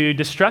path to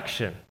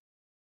destruction,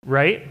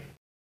 right?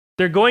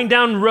 They're going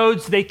down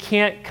roads they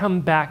can't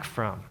come back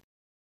from.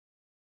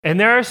 And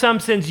there are some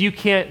sins you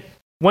can't,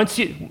 once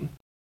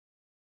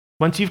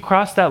you've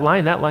crossed that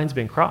line's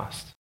been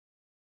crossed.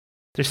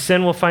 Their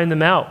sin will find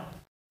them out.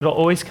 It'll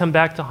always come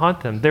back to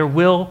haunt them. There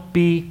will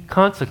be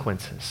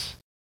consequences.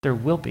 There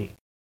will be.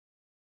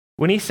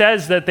 When he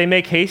says that they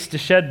make haste to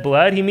shed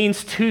blood, he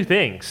means two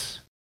things.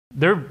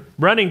 They're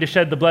running to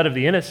shed the blood of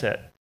the innocent.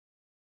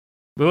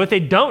 But what they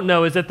don't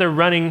know is that they're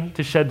running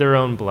to shed their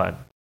own blood,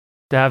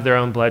 to have their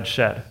own blood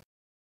shed.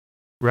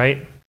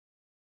 Right?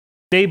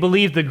 They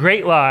believe the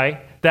great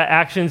lie that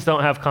actions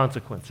don't have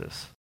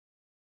consequences.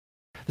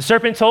 The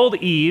serpent told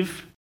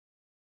Eve,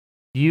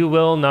 "You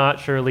will not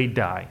surely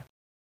die."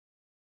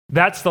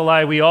 That's the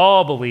lie we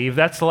all believe.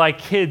 That's the lie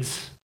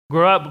kids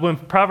grow up. When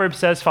Proverbs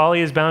says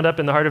folly is bound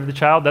up in the heart of the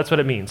child, that's what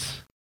it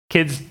means.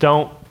 Kids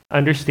don't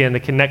understand the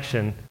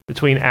connection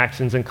between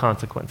actions and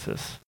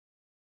consequences.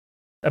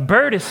 A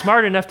bird is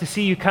smart enough to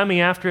see you coming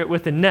after it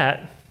with a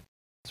net.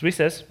 That's what he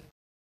says.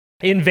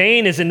 In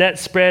vain is a net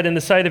spread in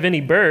the sight of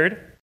any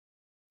bird,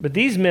 but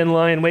these men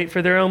lie in wait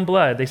for their own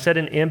blood. They set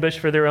an ambush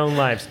for their own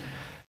lives.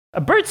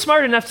 A bird's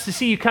smart enough to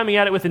see you coming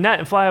at it with a net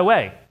and fly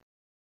away.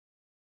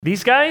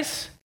 These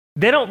guys,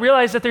 they don't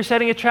realize that they're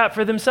setting a trap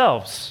for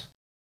themselves.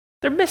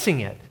 They're missing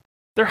it.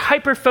 They're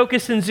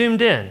hyper-focused and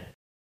zoomed in.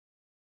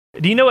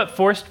 Do you know what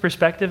forced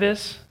perspective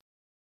is?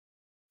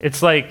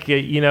 It's like,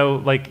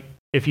 like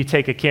if you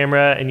take a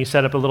camera and you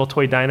set up a little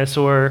toy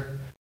dinosaur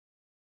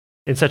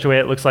in such a way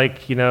it looks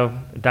like,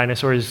 a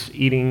dinosaur is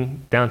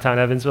eating downtown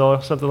Evansville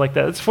or something like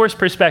that. It's forced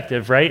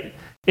perspective, right?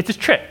 It's a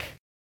trick.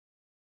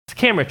 It's a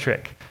camera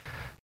trick.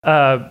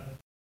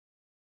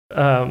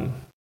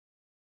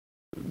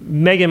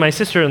 Megan, my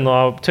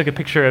sister-in-law, took a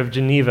picture of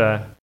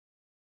Geneva.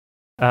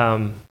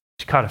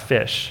 She caught a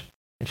fish,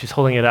 and she's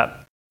holding it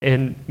up.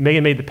 And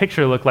Megan made the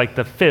picture look like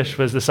the fish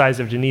was the size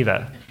of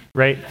Geneva,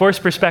 right?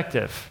 Forced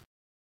perspective.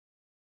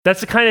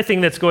 That's the kind of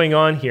thing that's going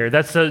on here.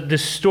 That's a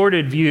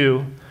distorted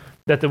view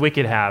that the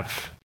wicked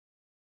have.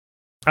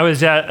 I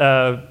was at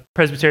a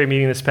Presbyterian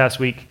meeting this past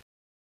week,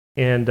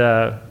 and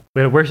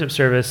we had a worship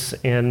service,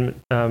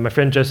 and my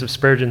friend Joseph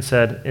Spurgeon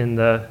said in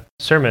the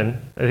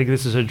sermon, I think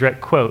this is a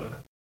direct quote,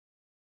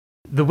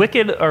 "The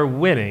wicked are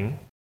winning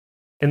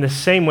in the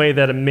same way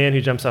that a man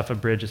who jumps off a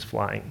bridge is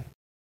flying."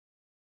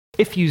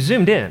 If you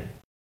zoomed in,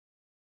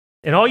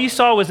 and all you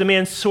saw was a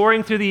man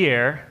soaring through the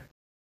air,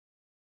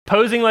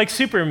 posing like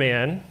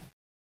Superman,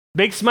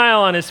 big smile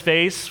on his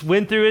face,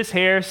 wind through his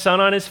hair, sun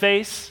on his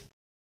face,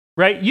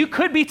 right? You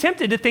could be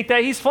tempted to think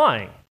that he's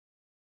flying.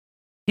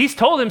 He's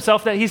told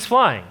himself that he's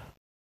flying,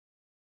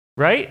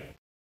 right?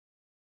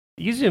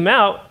 You zoom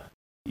out,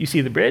 you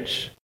see the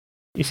bridge,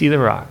 you see the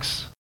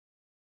rocks,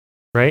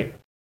 right?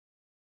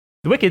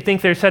 The wicked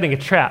think they're setting a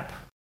trap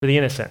for the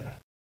innocent.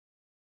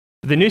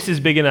 The noose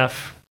is big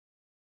enough.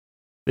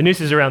 The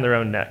noose is around their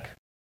own neck.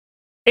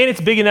 And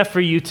it's big enough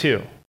for you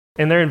too.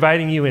 And they're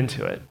inviting you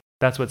into it.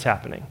 That's what's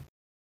happening.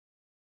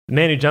 The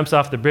man who jumps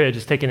off the bridge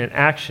is taking an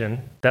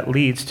action that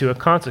leads to a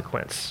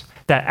consequence.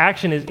 That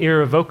action is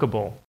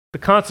irrevocable. The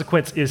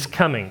consequence is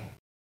coming.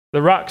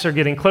 The rocks are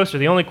getting closer.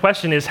 The only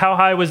question is, how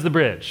high was the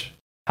bridge?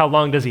 How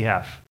long does he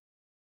have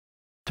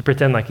to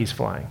pretend like he's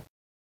flying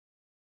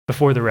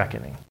before the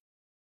reckoning?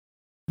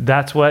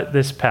 That's what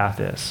this path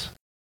is.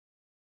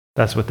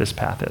 That's what this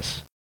path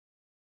is.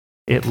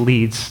 It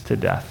leads to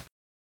death.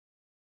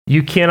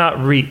 You cannot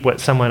reap what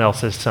someone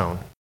else has sown.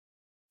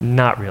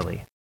 Not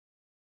really.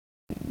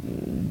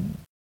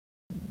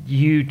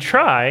 You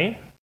try,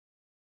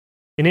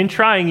 and in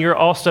trying, you're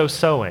also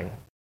sowing.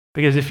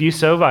 Because if you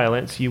sow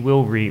violence, you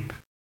will reap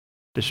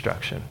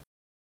destruction.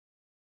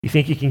 You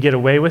think you can get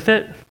away with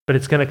it, but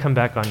it's going to come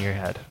back on your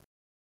head.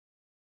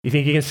 You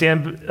think you can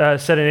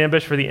set an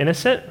ambush for the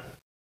innocent?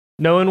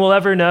 No one will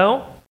ever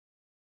know.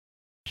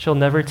 She'll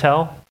never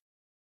tell.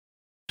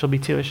 She'll be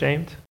too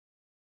ashamed.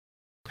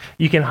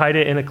 You can hide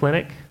it in a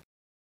clinic.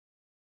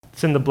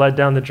 Send the blood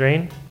down the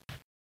drain.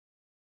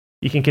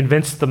 You can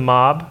convince the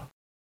mob,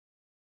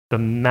 the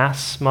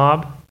mass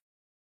mob,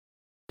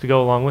 to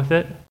go along with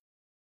it.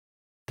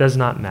 Does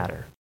not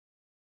matter.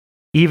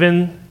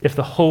 Even if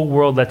the whole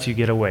world lets you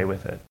get away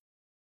with it,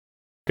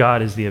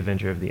 God is the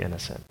avenger of the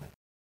innocent.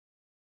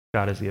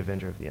 God is the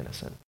avenger of the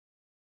innocent.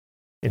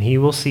 And he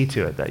will see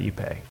to it that you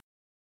pay.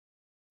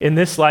 In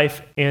this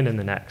life and in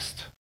the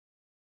next.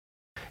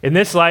 In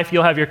this life,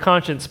 you'll have your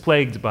conscience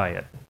plagued by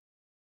it.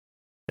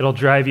 It'll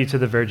drive you to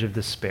the verge of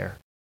despair.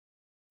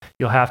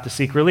 You'll have to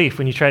seek relief.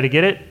 When you try to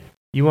get it,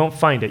 you won't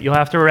find it. You'll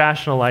have to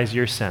rationalize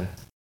your sin.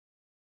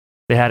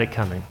 They had it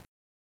coming.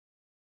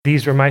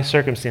 These were my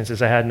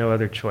circumstances. I had no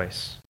other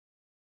choice.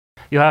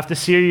 You'll have to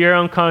sear your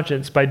own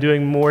conscience by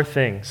doing more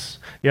things.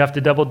 You have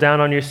to double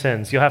down on your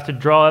sins. You'll have to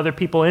draw other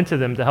people into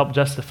them to help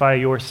justify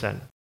your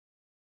sin.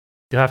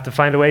 You'll have to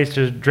find ways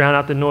to drown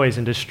out the noise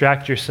and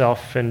distract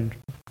yourself and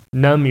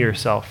numb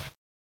yourself,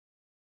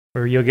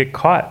 or you'll get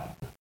caught,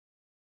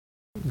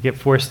 get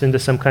forced into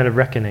some kind of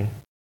reckoning.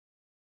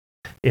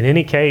 In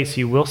any case,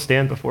 you will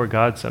stand before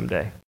God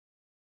someday,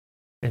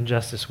 and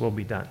justice will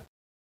be done.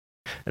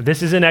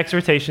 This is an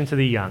exhortation to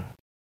the young,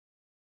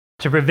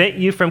 to prevent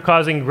you from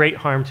causing great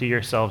harm to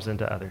yourselves and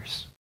to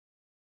others.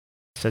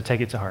 So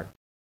take it to heart.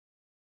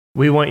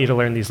 We want you to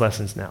learn these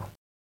lessons now.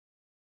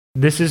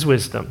 This is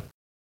wisdom.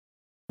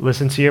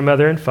 Listen to your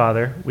mother and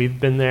father. We've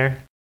been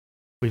there.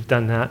 We've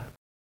done that.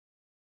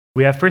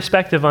 We have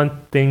perspective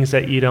on things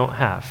that you don't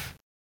have.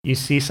 You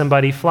see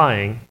somebody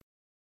flying,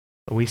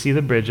 we see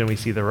the bridge and we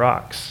see the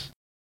rocks.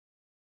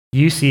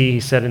 You see he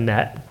set a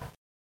net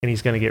and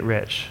he's going to get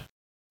rich.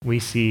 We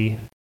see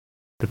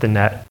that the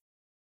net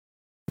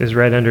is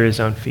right under his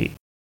own feet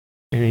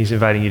and he's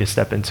inviting you to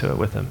step into it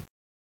with him.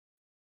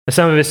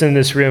 Some of us in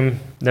this room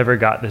never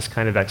got this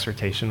kind of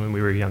exhortation when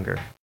we were younger.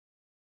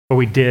 Or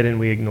we did and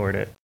we ignored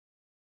it.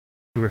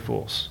 We were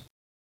fools.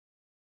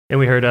 And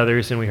we hurt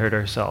others and we hurt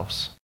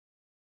ourselves.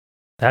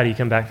 How do you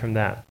come back from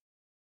that?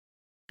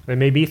 There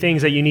may be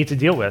things that you need to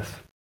deal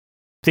with,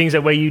 things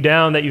that weigh you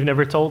down that you've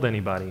never told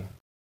anybody.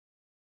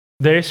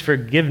 There's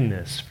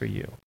forgiveness for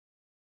you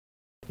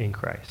in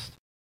Christ.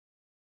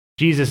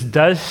 Jesus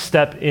does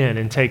step in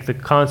and take the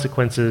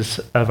consequences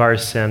of our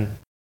sin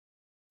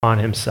on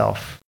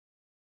himself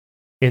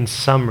in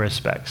some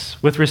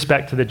respects, with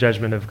respect to the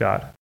judgment of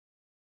God.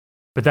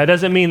 But that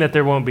doesn't mean that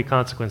there won't be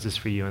consequences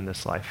for you in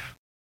this life.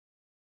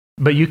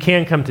 But you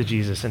can come to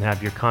Jesus and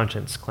have your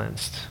conscience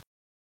cleansed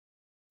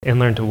and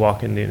learn to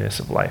walk in newness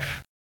of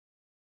life,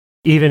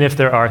 even if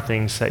there are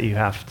things that you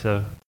have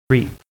to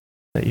reap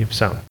that you've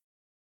sown.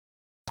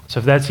 So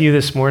if that's you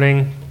this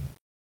morning,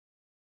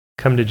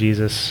 come to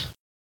Jesus.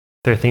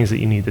 If there are things that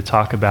you need to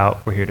talk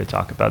about, we're here to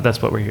talk about.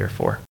 That's what we're here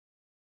for.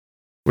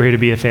 We're here to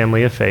be a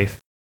family of faith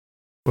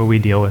where we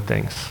deal with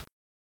things,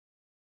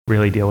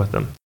 really deal with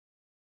them.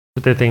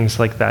 If there are things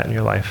like that in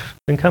your life,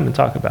 then come and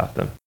talk about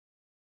them.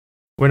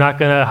 We're not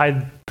going to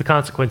hide the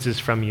consequences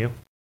from you.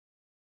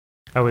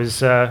 I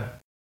was at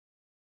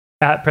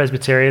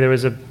Presbytery. There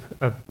was a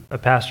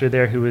pastor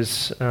there who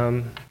was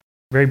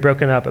very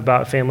broken up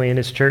about family in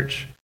his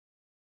church.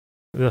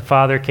 The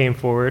father came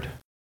forward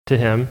to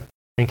him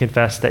and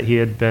confessed that he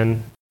had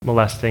been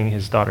molesting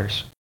his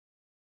daughters.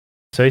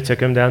 So he took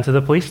him down to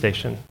the police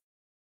station,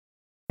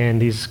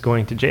 and he's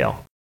going to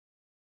jail.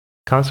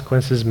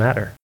 Consequences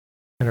matter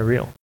and are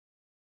real.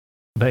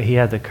 But he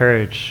had the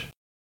courage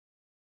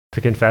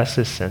to confess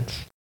his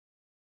sins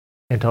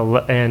and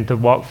to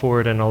walk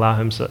forward and allow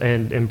himself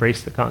and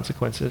embrace the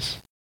consequences.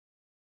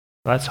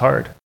 That's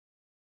hard.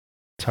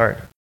 It's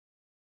hard.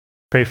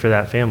 Pray for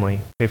that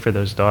family. Pray for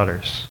those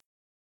daughters.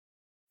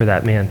 For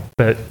that man.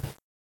 But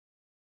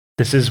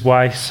this is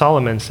why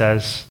Solomon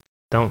says,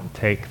 don't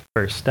take the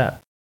first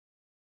step.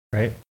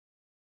 Right?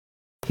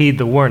 Heed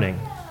the warning.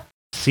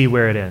 See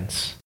where it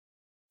ends.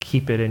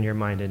 Keep it in your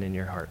mind and in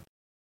your heart.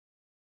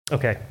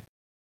 Okay.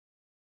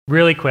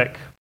 Really quick.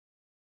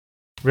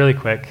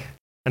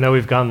 I know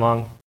we've gone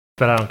long,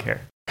 but I don't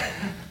care.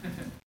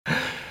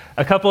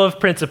 A couple of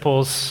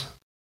principles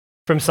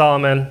from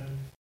Solomon,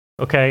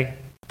 okay,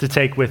 to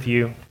take with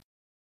you.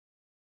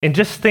 And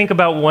just think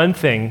about one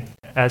thing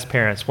as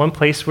parents, one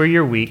place where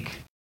you're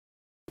weak,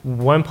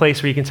 one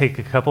place where you can take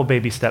a couple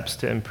baby steps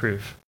to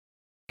improve.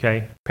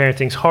 Okay?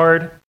 Parenting's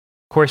hard.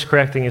 Course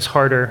correcting is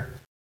harder.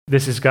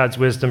 This is God's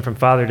wisdom from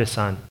father to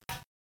son.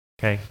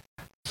 Okay?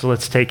 So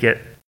let's take it,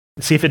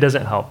 see if it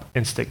doesn't help,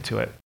 and stick to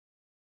it.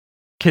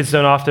 Kids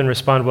don't often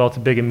respond well to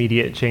big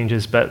immediate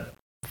changes, but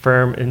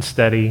firm and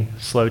steady,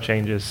 slow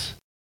changes.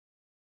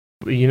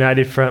 A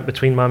united front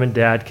between mom and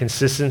dad,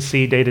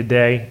 consistency day to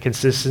day,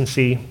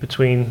 consistency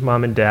between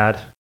mom and dad,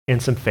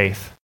 and some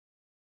faith.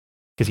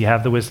 Because you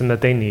have the wisdom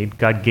that they need.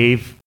 God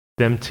gave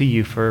them to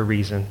you for a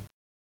reason.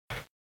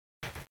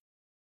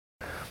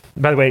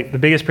 By the way, the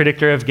biggest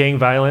predictor of gang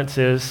violence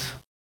is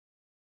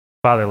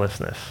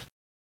fatherlessness.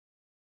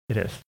 It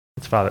is.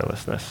 It's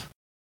fatherlessness.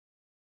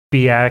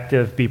 Be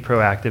active, be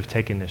proactive,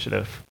 take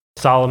initiative.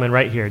 Solomon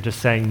right here just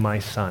saying, my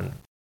son.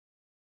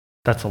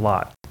 That's a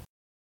lot.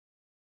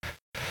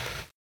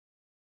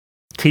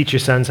 Teach your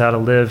sons how to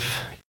live,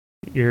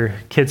 your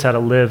kids how to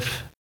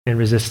live and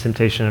resist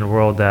temptation in a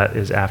world that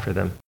is after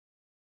them.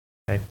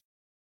 Okay?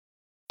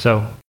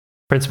 So,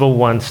 principle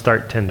 1,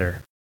 start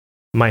tender.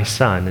 My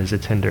son is a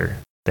tender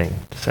thing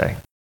to say,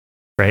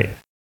 right?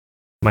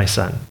 My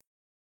son.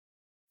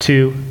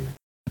 2,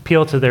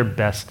 appeal to their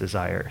best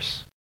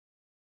desires,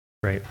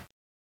 right?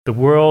 The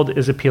world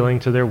is appealing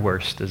to their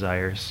worst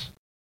desires.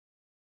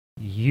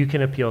 You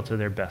can appeal to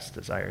their best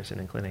desires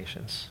and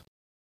inclinations.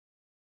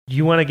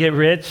 You want to get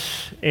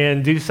rich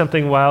and do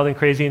something wild and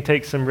crazy and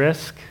take some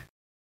risk?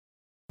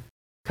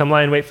 Come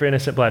lie and wait for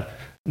innocent blood.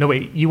 No,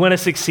 wait, you want to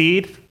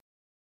succeed?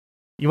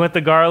 You want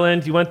the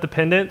garland? You want the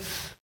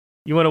pendants?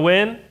 You want to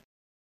win?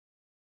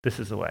 This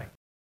is the way.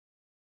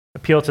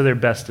 Appeal to their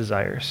best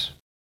desires.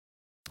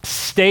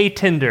 Stay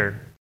tender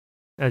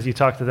as you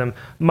talk to them.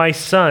 My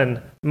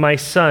son, my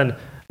son,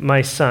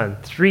 my son.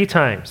 3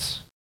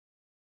 times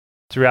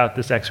throughout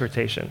this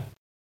exhortation.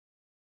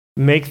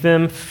 Make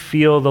them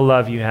feel the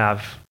love you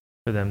have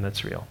for them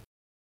that's real.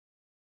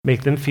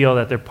 Make them feel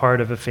that they're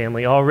part of a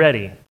family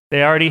already.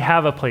 They already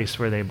have a place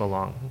where they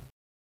belong.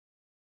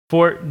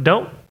 For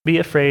don't be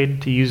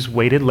afraid to use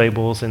weighted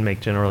labels and make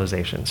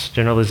generalizations.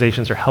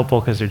 Generalizations are helpful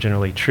because they're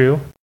generally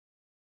true.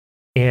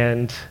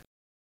 And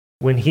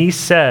when he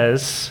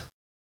says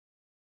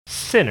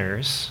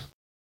sinners,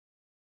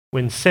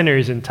 when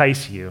sinners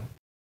entice you,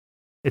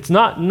 it's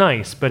not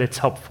nice, but it's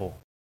helpful.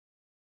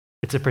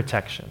 It's a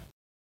protection.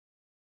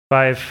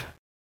 5,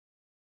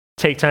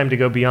 take time to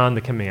go beyond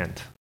the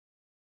command,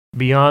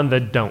 beyond the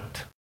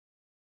don't.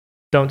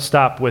 Don't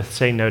stop with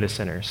say no to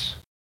sinners.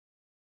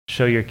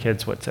 Show your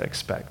kids what to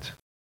expect.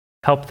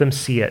 Help them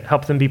see it.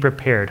 Help them be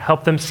prepared.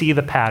 Help them see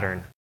the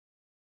pattern.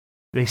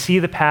 They see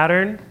the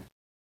pattern.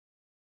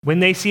 When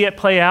they see it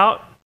play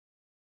out,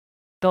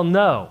 they'll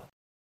know.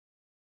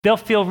 They'll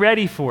feel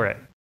ready for it.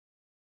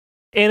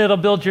 And it'll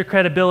build your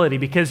credibility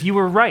because you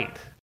were right.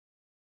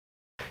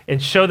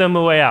 And show them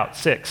a way out.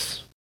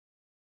 6,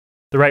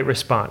 the right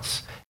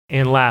response.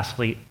 And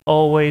lastly,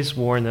 always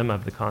warn them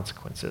of the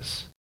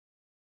consequences.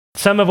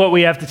 Some of what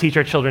we have to teach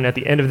our children at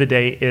the end of the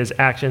day is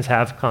actions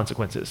have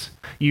consequences.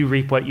 You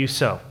reap what you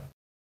sow.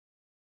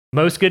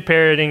 Most good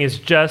parenting is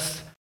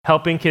just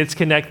helping kids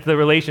connect the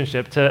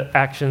relationship to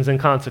actions and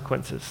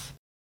consequences.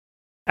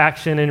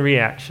 Action and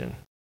reaction.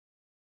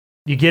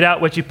 You get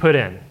out what you put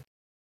in.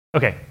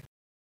 Okay,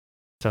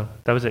 so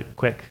that was it,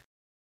 quick.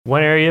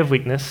 1 area of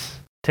weakness,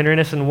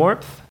 tenderness and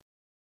warmth.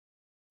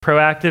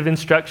 Proactive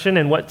instruction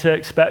and what to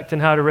expect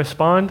and how to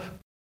respond.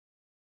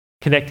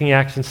 Connecting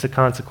actions to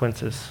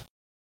consequences.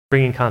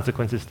 Bringing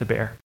consequences to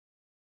bear.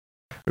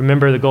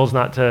 Remember, the goal is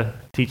not to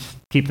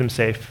keep them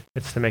safe.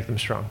 It's to make them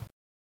strong,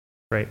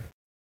 right?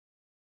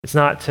 It's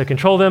not to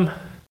control them.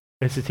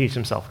 It's to teach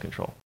them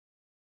self-control.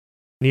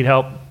 Need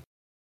help?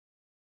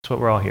 That's what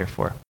we're all here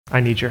for. I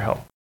need your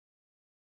help.